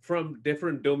information from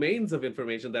different domains of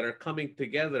information that are coming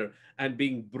together and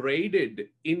being braided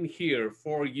in here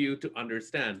for you to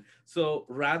understand. So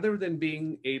rather than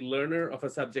being a learner of a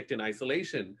subject in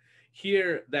isolation,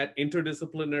 here that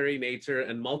interdisciplinary nature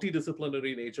and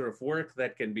multidisciplinary nature of work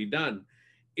that can be done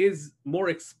is more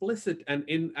explicit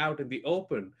and out in the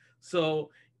open.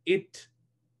 So it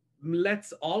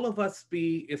lets all of us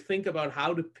think about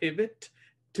how to pivot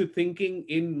to thinking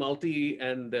in multi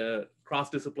and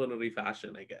cross-disciplinary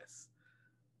fashion, I guess.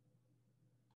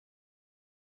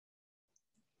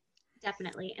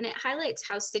 Definitely. And it highlights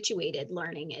how situated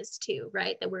learning is too,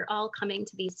 right? That we're all coming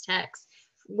to these texts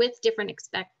with different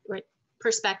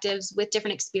perspectives, with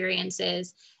different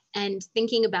experiences, and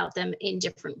thinking about them in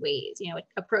different ways.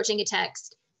 Approaching a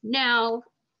text now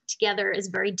together is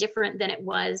very different than it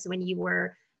was when you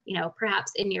were,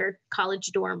 perhaps in your college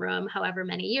dorm room, however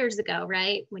many years ago,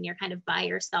 right? When you're kind of by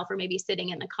yourself, or maybe sitting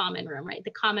in the common room, right?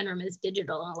 The common room is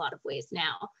digital in a lot of ways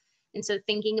now. And so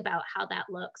thinking about how that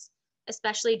looks,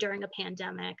 especially during a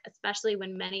pandemic, especially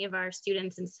when many of our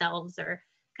students themselves are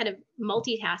kind of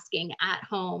multitasking at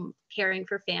home, caring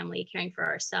for family, caring for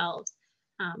ourselves,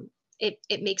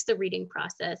 it makes the reading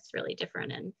process really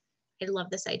different. And I love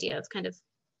this idea of kind of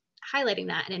highlighting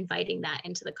that and inviting that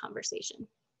into the conversation.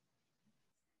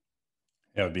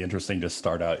 Yeah, it would be interesting to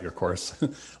start out your course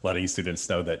letting students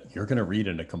know that you're going to read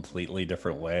in a completely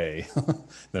different way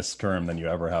this term than you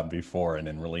ever have before, and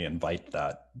then really invite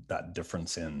that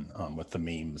difference in with the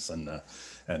memes and the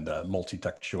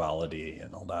multitextuality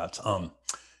and all that.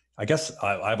 I guess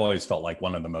I've always felt like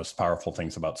one of the most powerful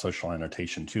things about social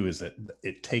annotation too is that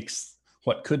it takes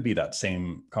what could be that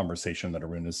same conversation that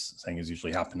Arun is saying is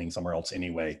usually happening somewhere else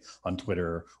anyway, on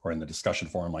Twitter or in the discussion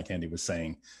forum, like Andy was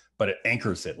saying, but it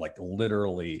anchors it like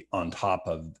literally on top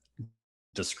of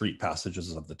discrete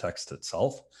passages of the text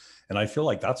itself. And I feel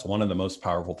like that's one of the most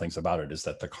powerful things about it, is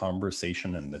that the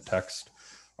conversation and the text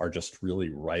are just really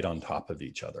right on top of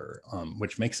each other,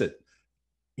 which makes it,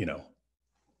 you know,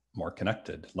 more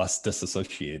connected, less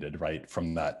disassociated, right,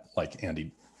 from that, like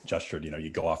Andy gestured, you know, you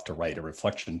go off to write a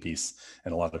reflection piece,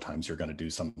 and a lot of times you're going to do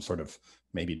some sort of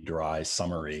maybe dry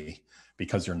summary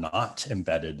because you're not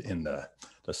embedded in the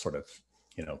sort of,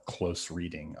 you know, close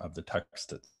reading of the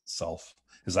text itself.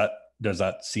 Does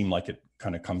that seem like it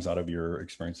kind of comes out of your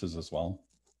experiences as well?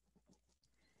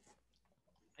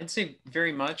 I'd say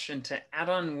very much. And to add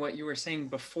on what you were saying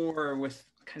before with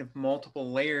kind of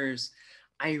multiple layers,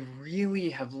 I really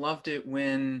have loved it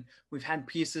when we've had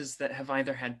pieces that have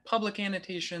either had public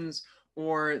annotations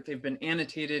or they've been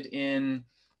annotated in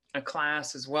a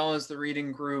class as well as the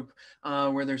reading group,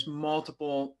 where there's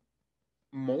multiple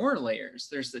more layers.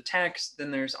 There's the text,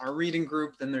 then there's our reading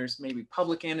group, then there's maybe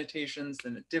public annotations,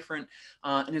 then a different,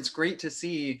 and it's great to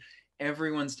see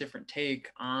everyone's different take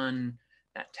on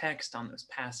that text, on those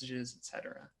passages,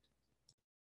 etc.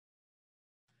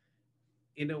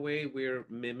 In a way, we're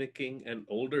mimicking an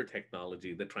older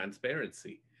technology, the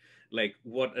transparency. Like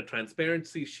what a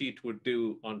transparency sheet would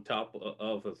do on top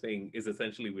of a thing is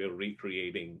essentially we're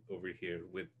recreating over here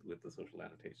with the social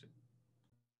annotation.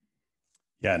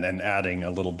 Yeah, and then adding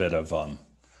a little bit of,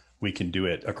 we can do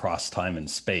it across time and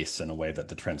space in a way that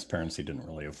the transparency didn't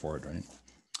really afford, right?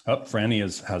 Oh, Franny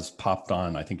has popped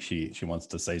on. I think she wants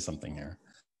to say something here.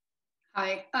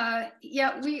 Hi.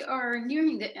 Yeah, we are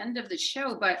nearing the end of the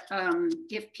show, but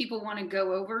if people want to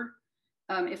go over,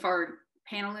 if our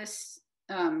panelists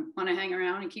want to hang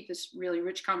around and keep this really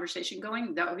rich conversation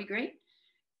going, that would be great.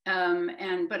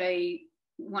 But I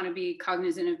want to be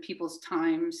cognizant of people's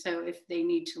time. So if you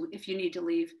need to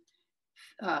leave,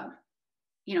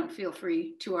 you know, feel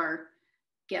free to our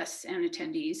guests and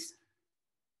attendees.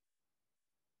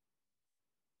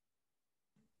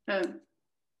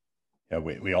 Yeah,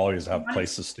 we always have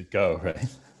places to go, right?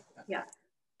 Yeah.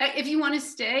 If you want to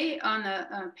stay on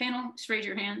the panel, just raise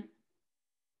your hand.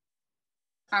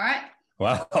 All right.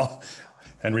 Wow.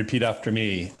 And repeat after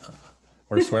me.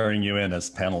 We're swearing you in as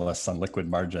panelists on Liquid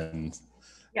Margin.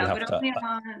 Yeah,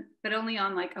 but only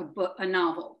on like a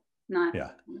novel, not.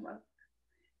 Yeah.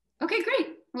 Okay,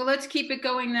 great. Well, let's keep it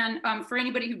going then. For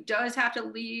anybody who does have to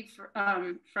leave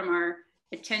from our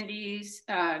attendees,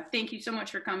 thank you so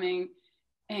much for coming.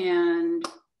 And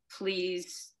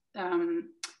please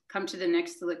come to the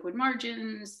next Liquid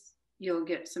Margins. You'll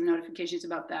get some notifications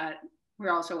about that.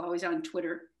 We're also always on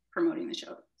Twitter promoting the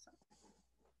show. So.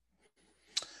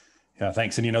 Yeah,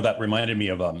 thanks. And you know, that reminded me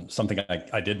of something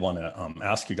I did want to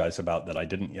ask you guys about that I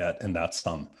didn't yet. And that's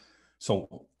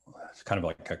so it's kind of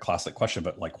like a classic question,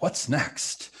 but like, what's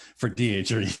next for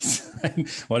DH Reads?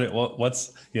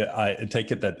 What's, yeah, I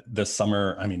take it that this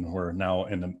summer, I mean, we're now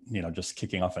in the, you know, just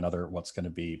kicking off another, what's going to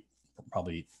be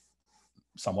probably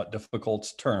somewhat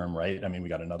difficult term, right? I mean, we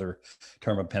got another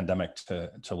term of pandemic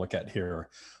to look at here.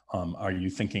 Are you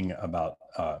thinking about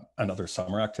another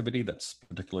summer activity that's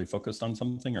particularly focused on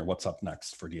something, or what's up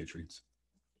next for DH Reads?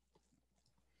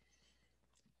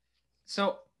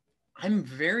 So I'm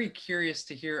very curious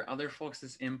to hear other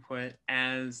folks' input,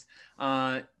 as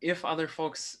if other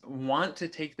folks want to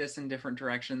take this in different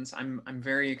directions. I'm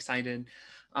very excited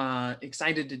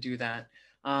to do that.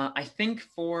 I think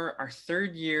for our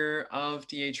third year of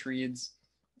DH Reads,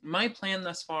 my plan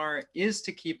thus far is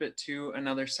to keep it to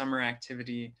another summer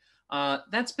activity.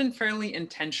 That's been fairly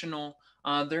intentional.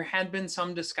 There had been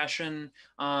some discussion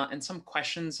and some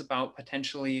questions about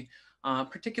potentially,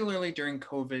 particularly during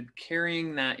COVID,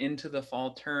 carrying that into the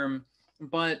fall term,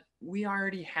 but we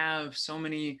already have so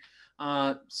many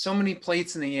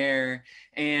plates in the air,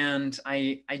 and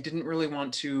I didn't really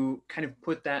want to kind of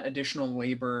put that additional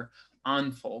labor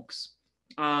on folks.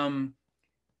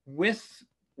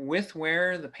 With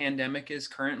where the pandemic is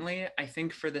currently, I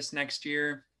think for this next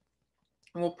year,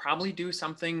 we'll probably do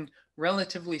something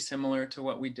relatively similar to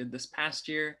what we did this past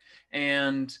year,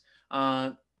 and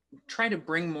try to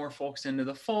bring more folks into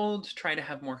the fold, try to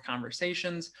have more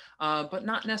conversations, but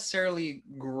not necessarily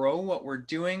grow what we're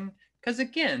doing. Because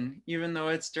again, even though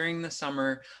it's during the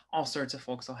summer, all sorts of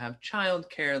folks will have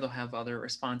childcare, they'll have other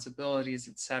responsibilities,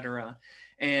 etc.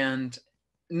 And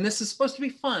this is supposed to be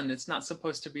fun. It's not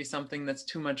supposed to be something that's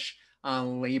too much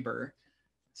labor.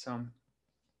 So.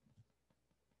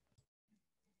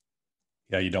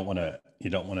 Yeah, you don't want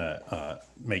to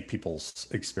make people's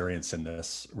experience in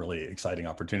this really exciting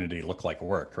opportunity look like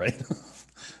work, right?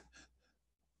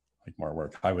 like more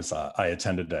work. I was, I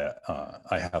attended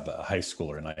I have a high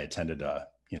schooler, and I attended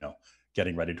you know,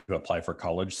 getting ready to apply for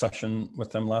college session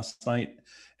with them last night.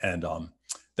 And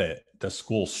the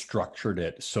school structured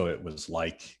it so it was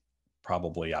like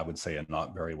probably, I would say, a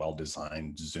not very well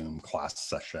designed Zoom class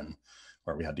session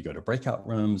where we had to go to breakout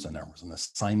rooms and there was an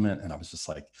assignment. And I was just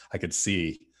like, I could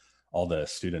see all the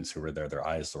students who were there, their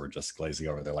eyes were just glazing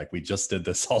over. They're like, we just did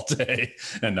this all day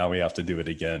and now we have to do it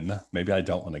again. Maybe I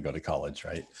don't want to go to college,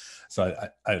 right? So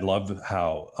I love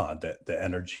how the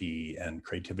energy and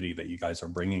creativity that you guys are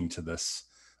bringing to this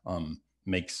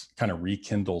makes, kind of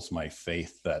rekindles my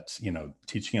faith that, you know,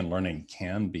 teaching and learning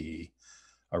can be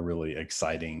a really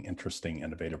exciting, interesting,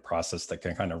 innovative process that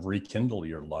can kind of rekindle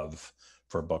your love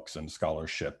for books and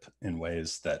scholarship in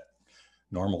ways that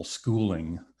normal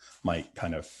schooling might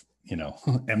kind of, you know,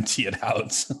 empty it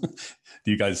out.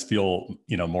 Do you guys feel,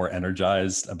 you know, more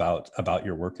energized about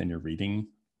your work and your reading?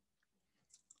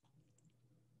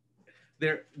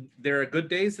 There are good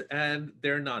days and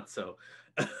there are not so.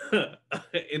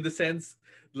 In the sense,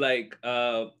 like,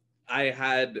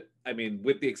 I mean,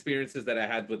 with the experiences that I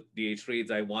had with DH Reads,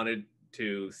 I wanted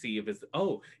to see if it's,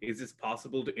 oh, is this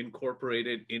possible to incorporate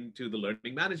it into the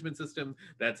learning management system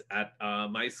that's at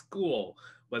my school?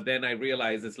 But then I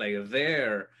realized it's like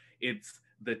it's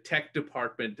the tech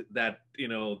department that, you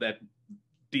know, that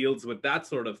deals with that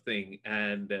sort of thing.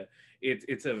 And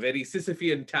it's a very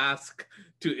Sisyphean task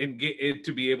to engage,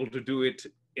 to be able to do it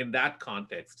in that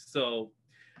context. So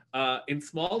in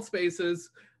small spaces,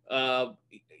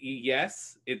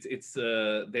 yes, it's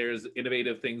there's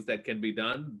innovative things that can be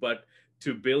done, but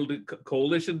to build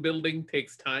coalition building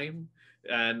takes time,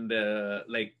 and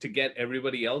like to get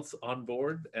everybody else on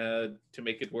board to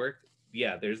make it work.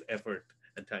 Yeah, there's effort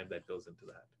and time that goes into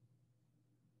that.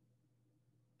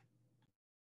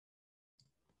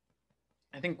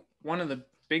 I think one of the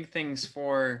big things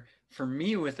for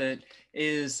me with it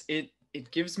is it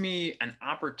gives me an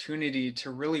opportunity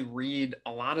to really read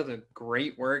a lot of the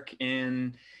great work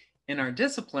in our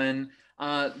discipline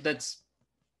that's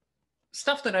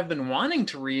stuff that I've been wanting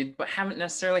to read but haven't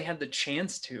necessarily had the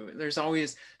chance to. There's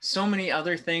always so many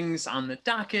other things on the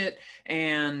docket,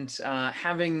 and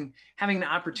having the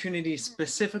opportunity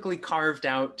specifically carved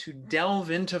out to delve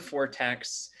into 4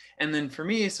 texts, and then for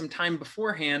me some time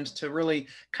beforehand to really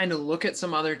kind of look at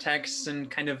some other texts and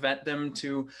kind of vet them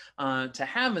to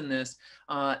have in this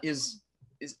is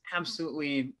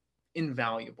absolutely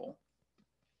invaluable.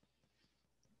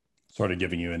 Sort of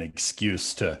giving you an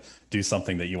excuse to do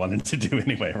something that you wanted to do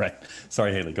anyway, right?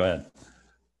 Sorry, Hayley, go ahead.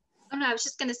 Oh, no, I was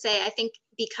just going to say, I think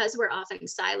because we're often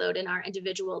siloed in our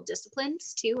individual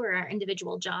disciplines too, or our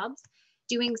individual jobs,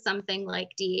 doing something like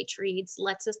DH Reads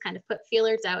lets us kind of put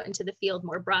feelers out into the field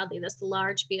more broadly, this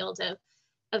large field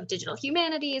of digital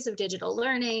humanities, of digital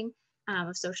learning,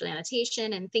 of social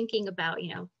annotation, and thinking about,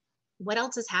 you know, what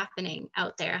else is happening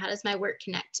out there? How does my work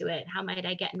connect to it? How might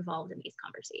I get involved in these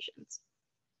conversations?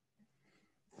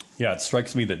 Yeah, it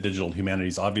strikes me that digital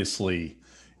humanities obviously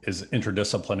is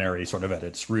interdisciplinary sort of at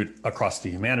its root across the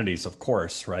humanities, of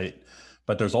course, right?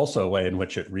 But there's also a way in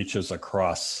which it reaches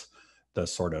across the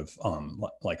sort of,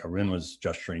 like Arun was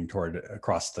gesturing toward,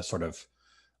 across the sort of,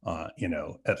 you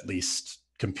know, at least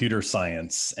computer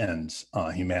science and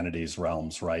humanities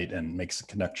realms, right? And makes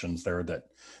connections there that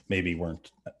maybe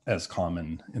weren't as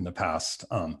common in the past.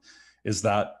 Is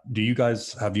that, do you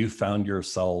guys, have you found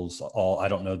yourselves all, I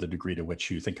don't know the degree to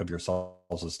which you think of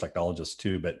yourselves as technologists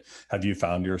too, but have you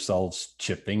found yourselves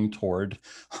chipping toward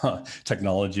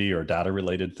technology or data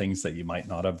related things that you might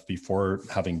not have before,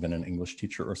 having been an English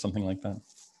teacher or something like that?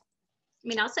 I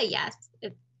mean, I'll say yes.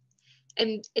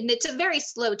 And it's a very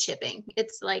slow chipping.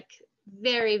 It's like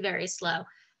very, very slow.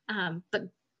 But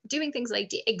doing things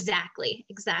like exactly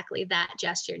that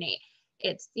gesture, Nate.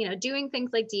 It's, you know, doing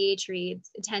things like DH Reads,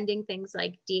 attending things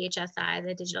like DHSI,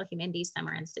 the Digital Humanities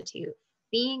Summer Institute,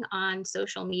 being on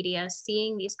social media,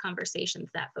 seeing these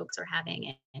conversations that folks are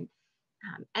having in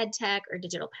ed tech or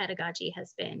digital pedagogy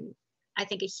has been, I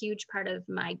think, a huge part of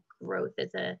my growth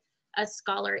as a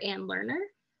scholar and learner.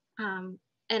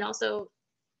 And also,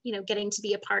 you know, getting to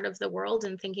be a part of the world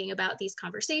and thinking about these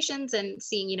conversations and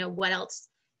seeing, you know, what else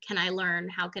can I learn?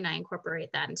 How can I incorporate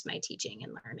that into my teaching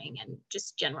and learning and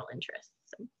just general interests?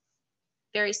 So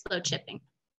very slow chipping.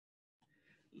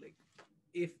 Like,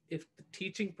 if the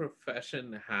teaching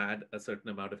profession had a certain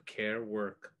amount of care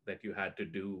work that you had to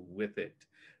do with it,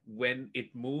 when it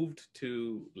moved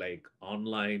to like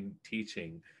online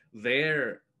teaching,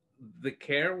 the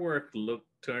care work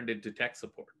turned into tech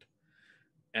support,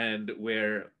 and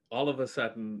where all of a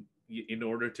sudden, in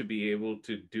order to be able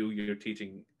to do your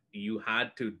teaching you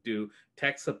had to do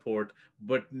tech support,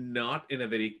 but not in a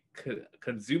very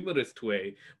consumerist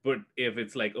way. But if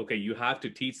it's like, okay, you have to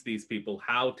teach these people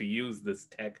how to use this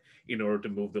tech in order to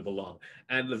move them along.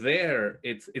 And there,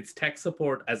 it's tech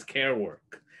support as care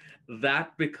work.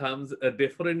 That becomes a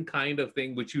different kind of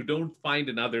thing, which you don't find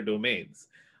in other domains.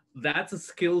 That's a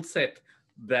skill set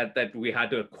that we had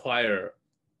to acquire,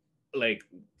 like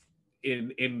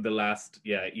in the last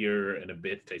year and a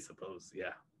bit, I suppose.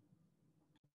 Yeah.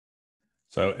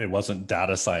 So it wasn't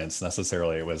data science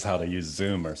necessarily, it was how to use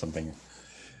Zoom or something.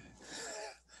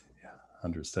 Yeah,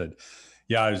 understood.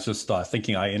 Yeah, I was just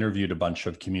thinking, I interviewed a bunch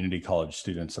of community college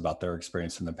students about their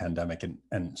experience in the pandemic,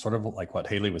 and sort of like what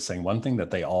Hayley was saying, one thing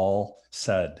that they all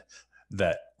said,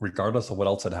 that regardless of what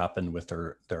else had happened with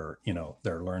their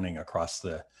learning across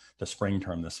the spring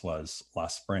term, this was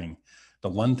last spring, the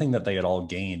one thing that they had all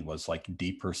gained was like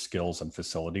deeper skills and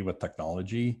facility with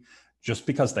technology, just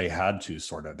because they had to,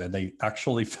 sort of. And they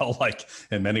actually felt like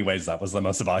in many ways that was the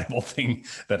most valuable thing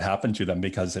that happened to them,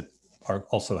 because it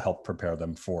also helped prepare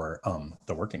them for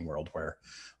the working world, where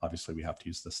obviously we have to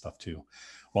use this stuff too.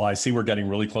 Well, I see we're getting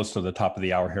really close to the top of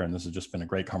the hour here, and this has just been a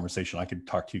great conversation. I could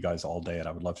talk to you guys all day, and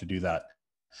I would love to do that,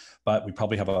 but we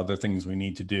probably have other things we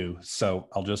need to do. So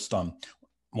I'll just,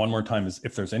 one more time, is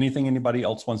if there's anything anybody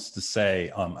else wants to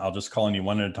say, I'll just call on you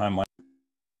one at a time.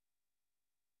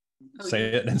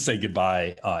 Say it and say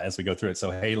goodbye as we go through it.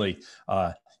 So Hayley,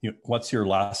 what's your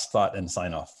last thought and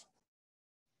sign off?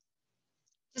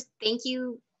 Just thank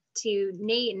you to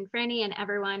Nate and Franny and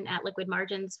everyone at Liquid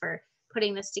Margins for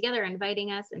putting this together,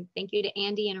 inviting us. And thank you to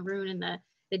Andy and Arun and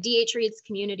the DH Reads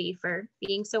community for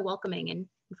being so welcoming and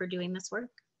for doing this work.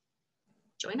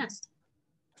 Join us.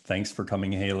 Thanks for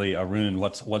coming, Hayley. Arun,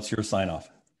 what's your sign off?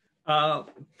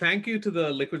 Thank you to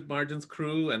the Liquid Margins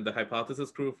crew and the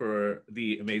Hypothesis crew for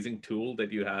the amazing tool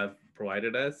that you have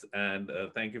provided us. And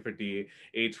thank you for the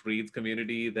DH Reads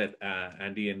community that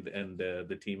Andy and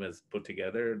the team has put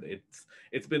together.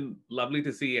 It's been lovely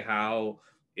to see how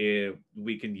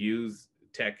we can use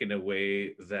tech in a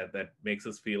way that makes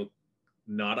us feel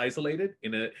not isolated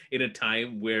in a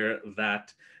time where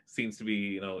that seems to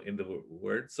be in the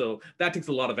word. So that takes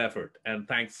a lot of effort, and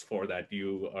thanks for that.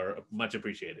 You are much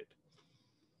appreciated.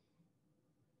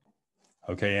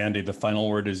 Okay, Andy, the final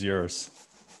word is yours.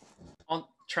 I'll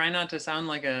try not to sound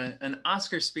like an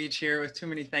Oscar speech here with too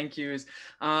many thank yous.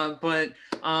 But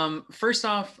first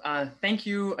off, thank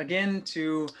you again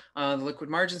to the Liquid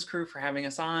Margins crew for having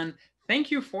us on. Thank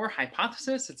you for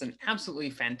Hypothesis. It's an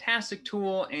absolutely fantastic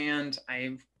tool, and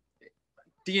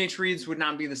DH Reads would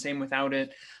not be the same without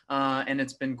it. And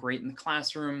it's been great in the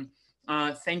classroom.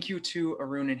 Thank you to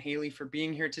Arun and Hayley for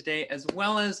being here today, as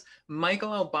well as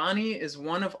Michael Albani is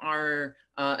one of our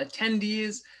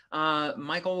attendees.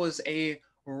 Michael was a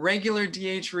regular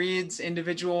DH Reads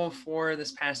individual for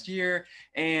this past year,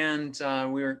 and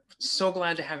we were so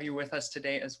glad to have you with us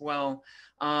today as well.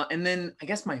 And then I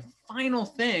guess my final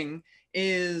thing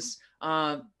is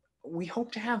we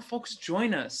hope to have folks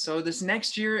join us. So this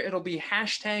next year, it'll be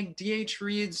hashtag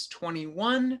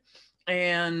DHReads21,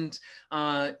 and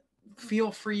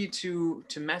feel free to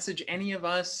message any of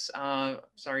us.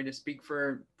 Sorry to speak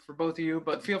for both of you,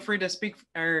 but feel free to speak,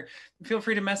 or feel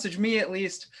free to message me at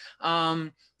least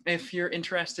if you're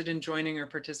interested in joining or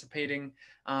participating.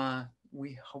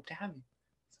 We hope to have you.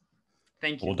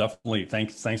 Thank you. We'll definitely,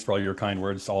 thanks for all your kind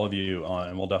words, all of you,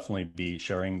 and we'll definitely be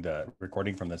sharing the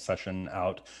recording from this session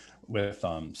out with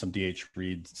some DH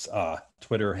Reads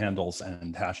Twitter handles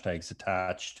and hashtags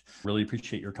attached. Really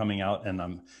appreciate your coming out, and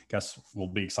I guess we'll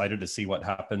be excited to see what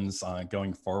happens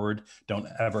going forward. Don't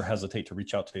ever hesitate to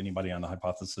reach out to anybody on the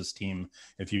Hypothesis team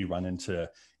if you run into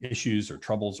issues or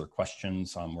troubles or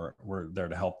questions. We're there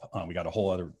to help. We got a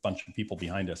whole other bunch of people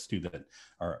behind us too that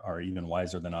are even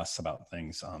wiser than us about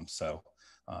things. So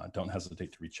don't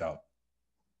hesitate to reach out.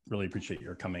 Really appreciate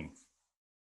your coming.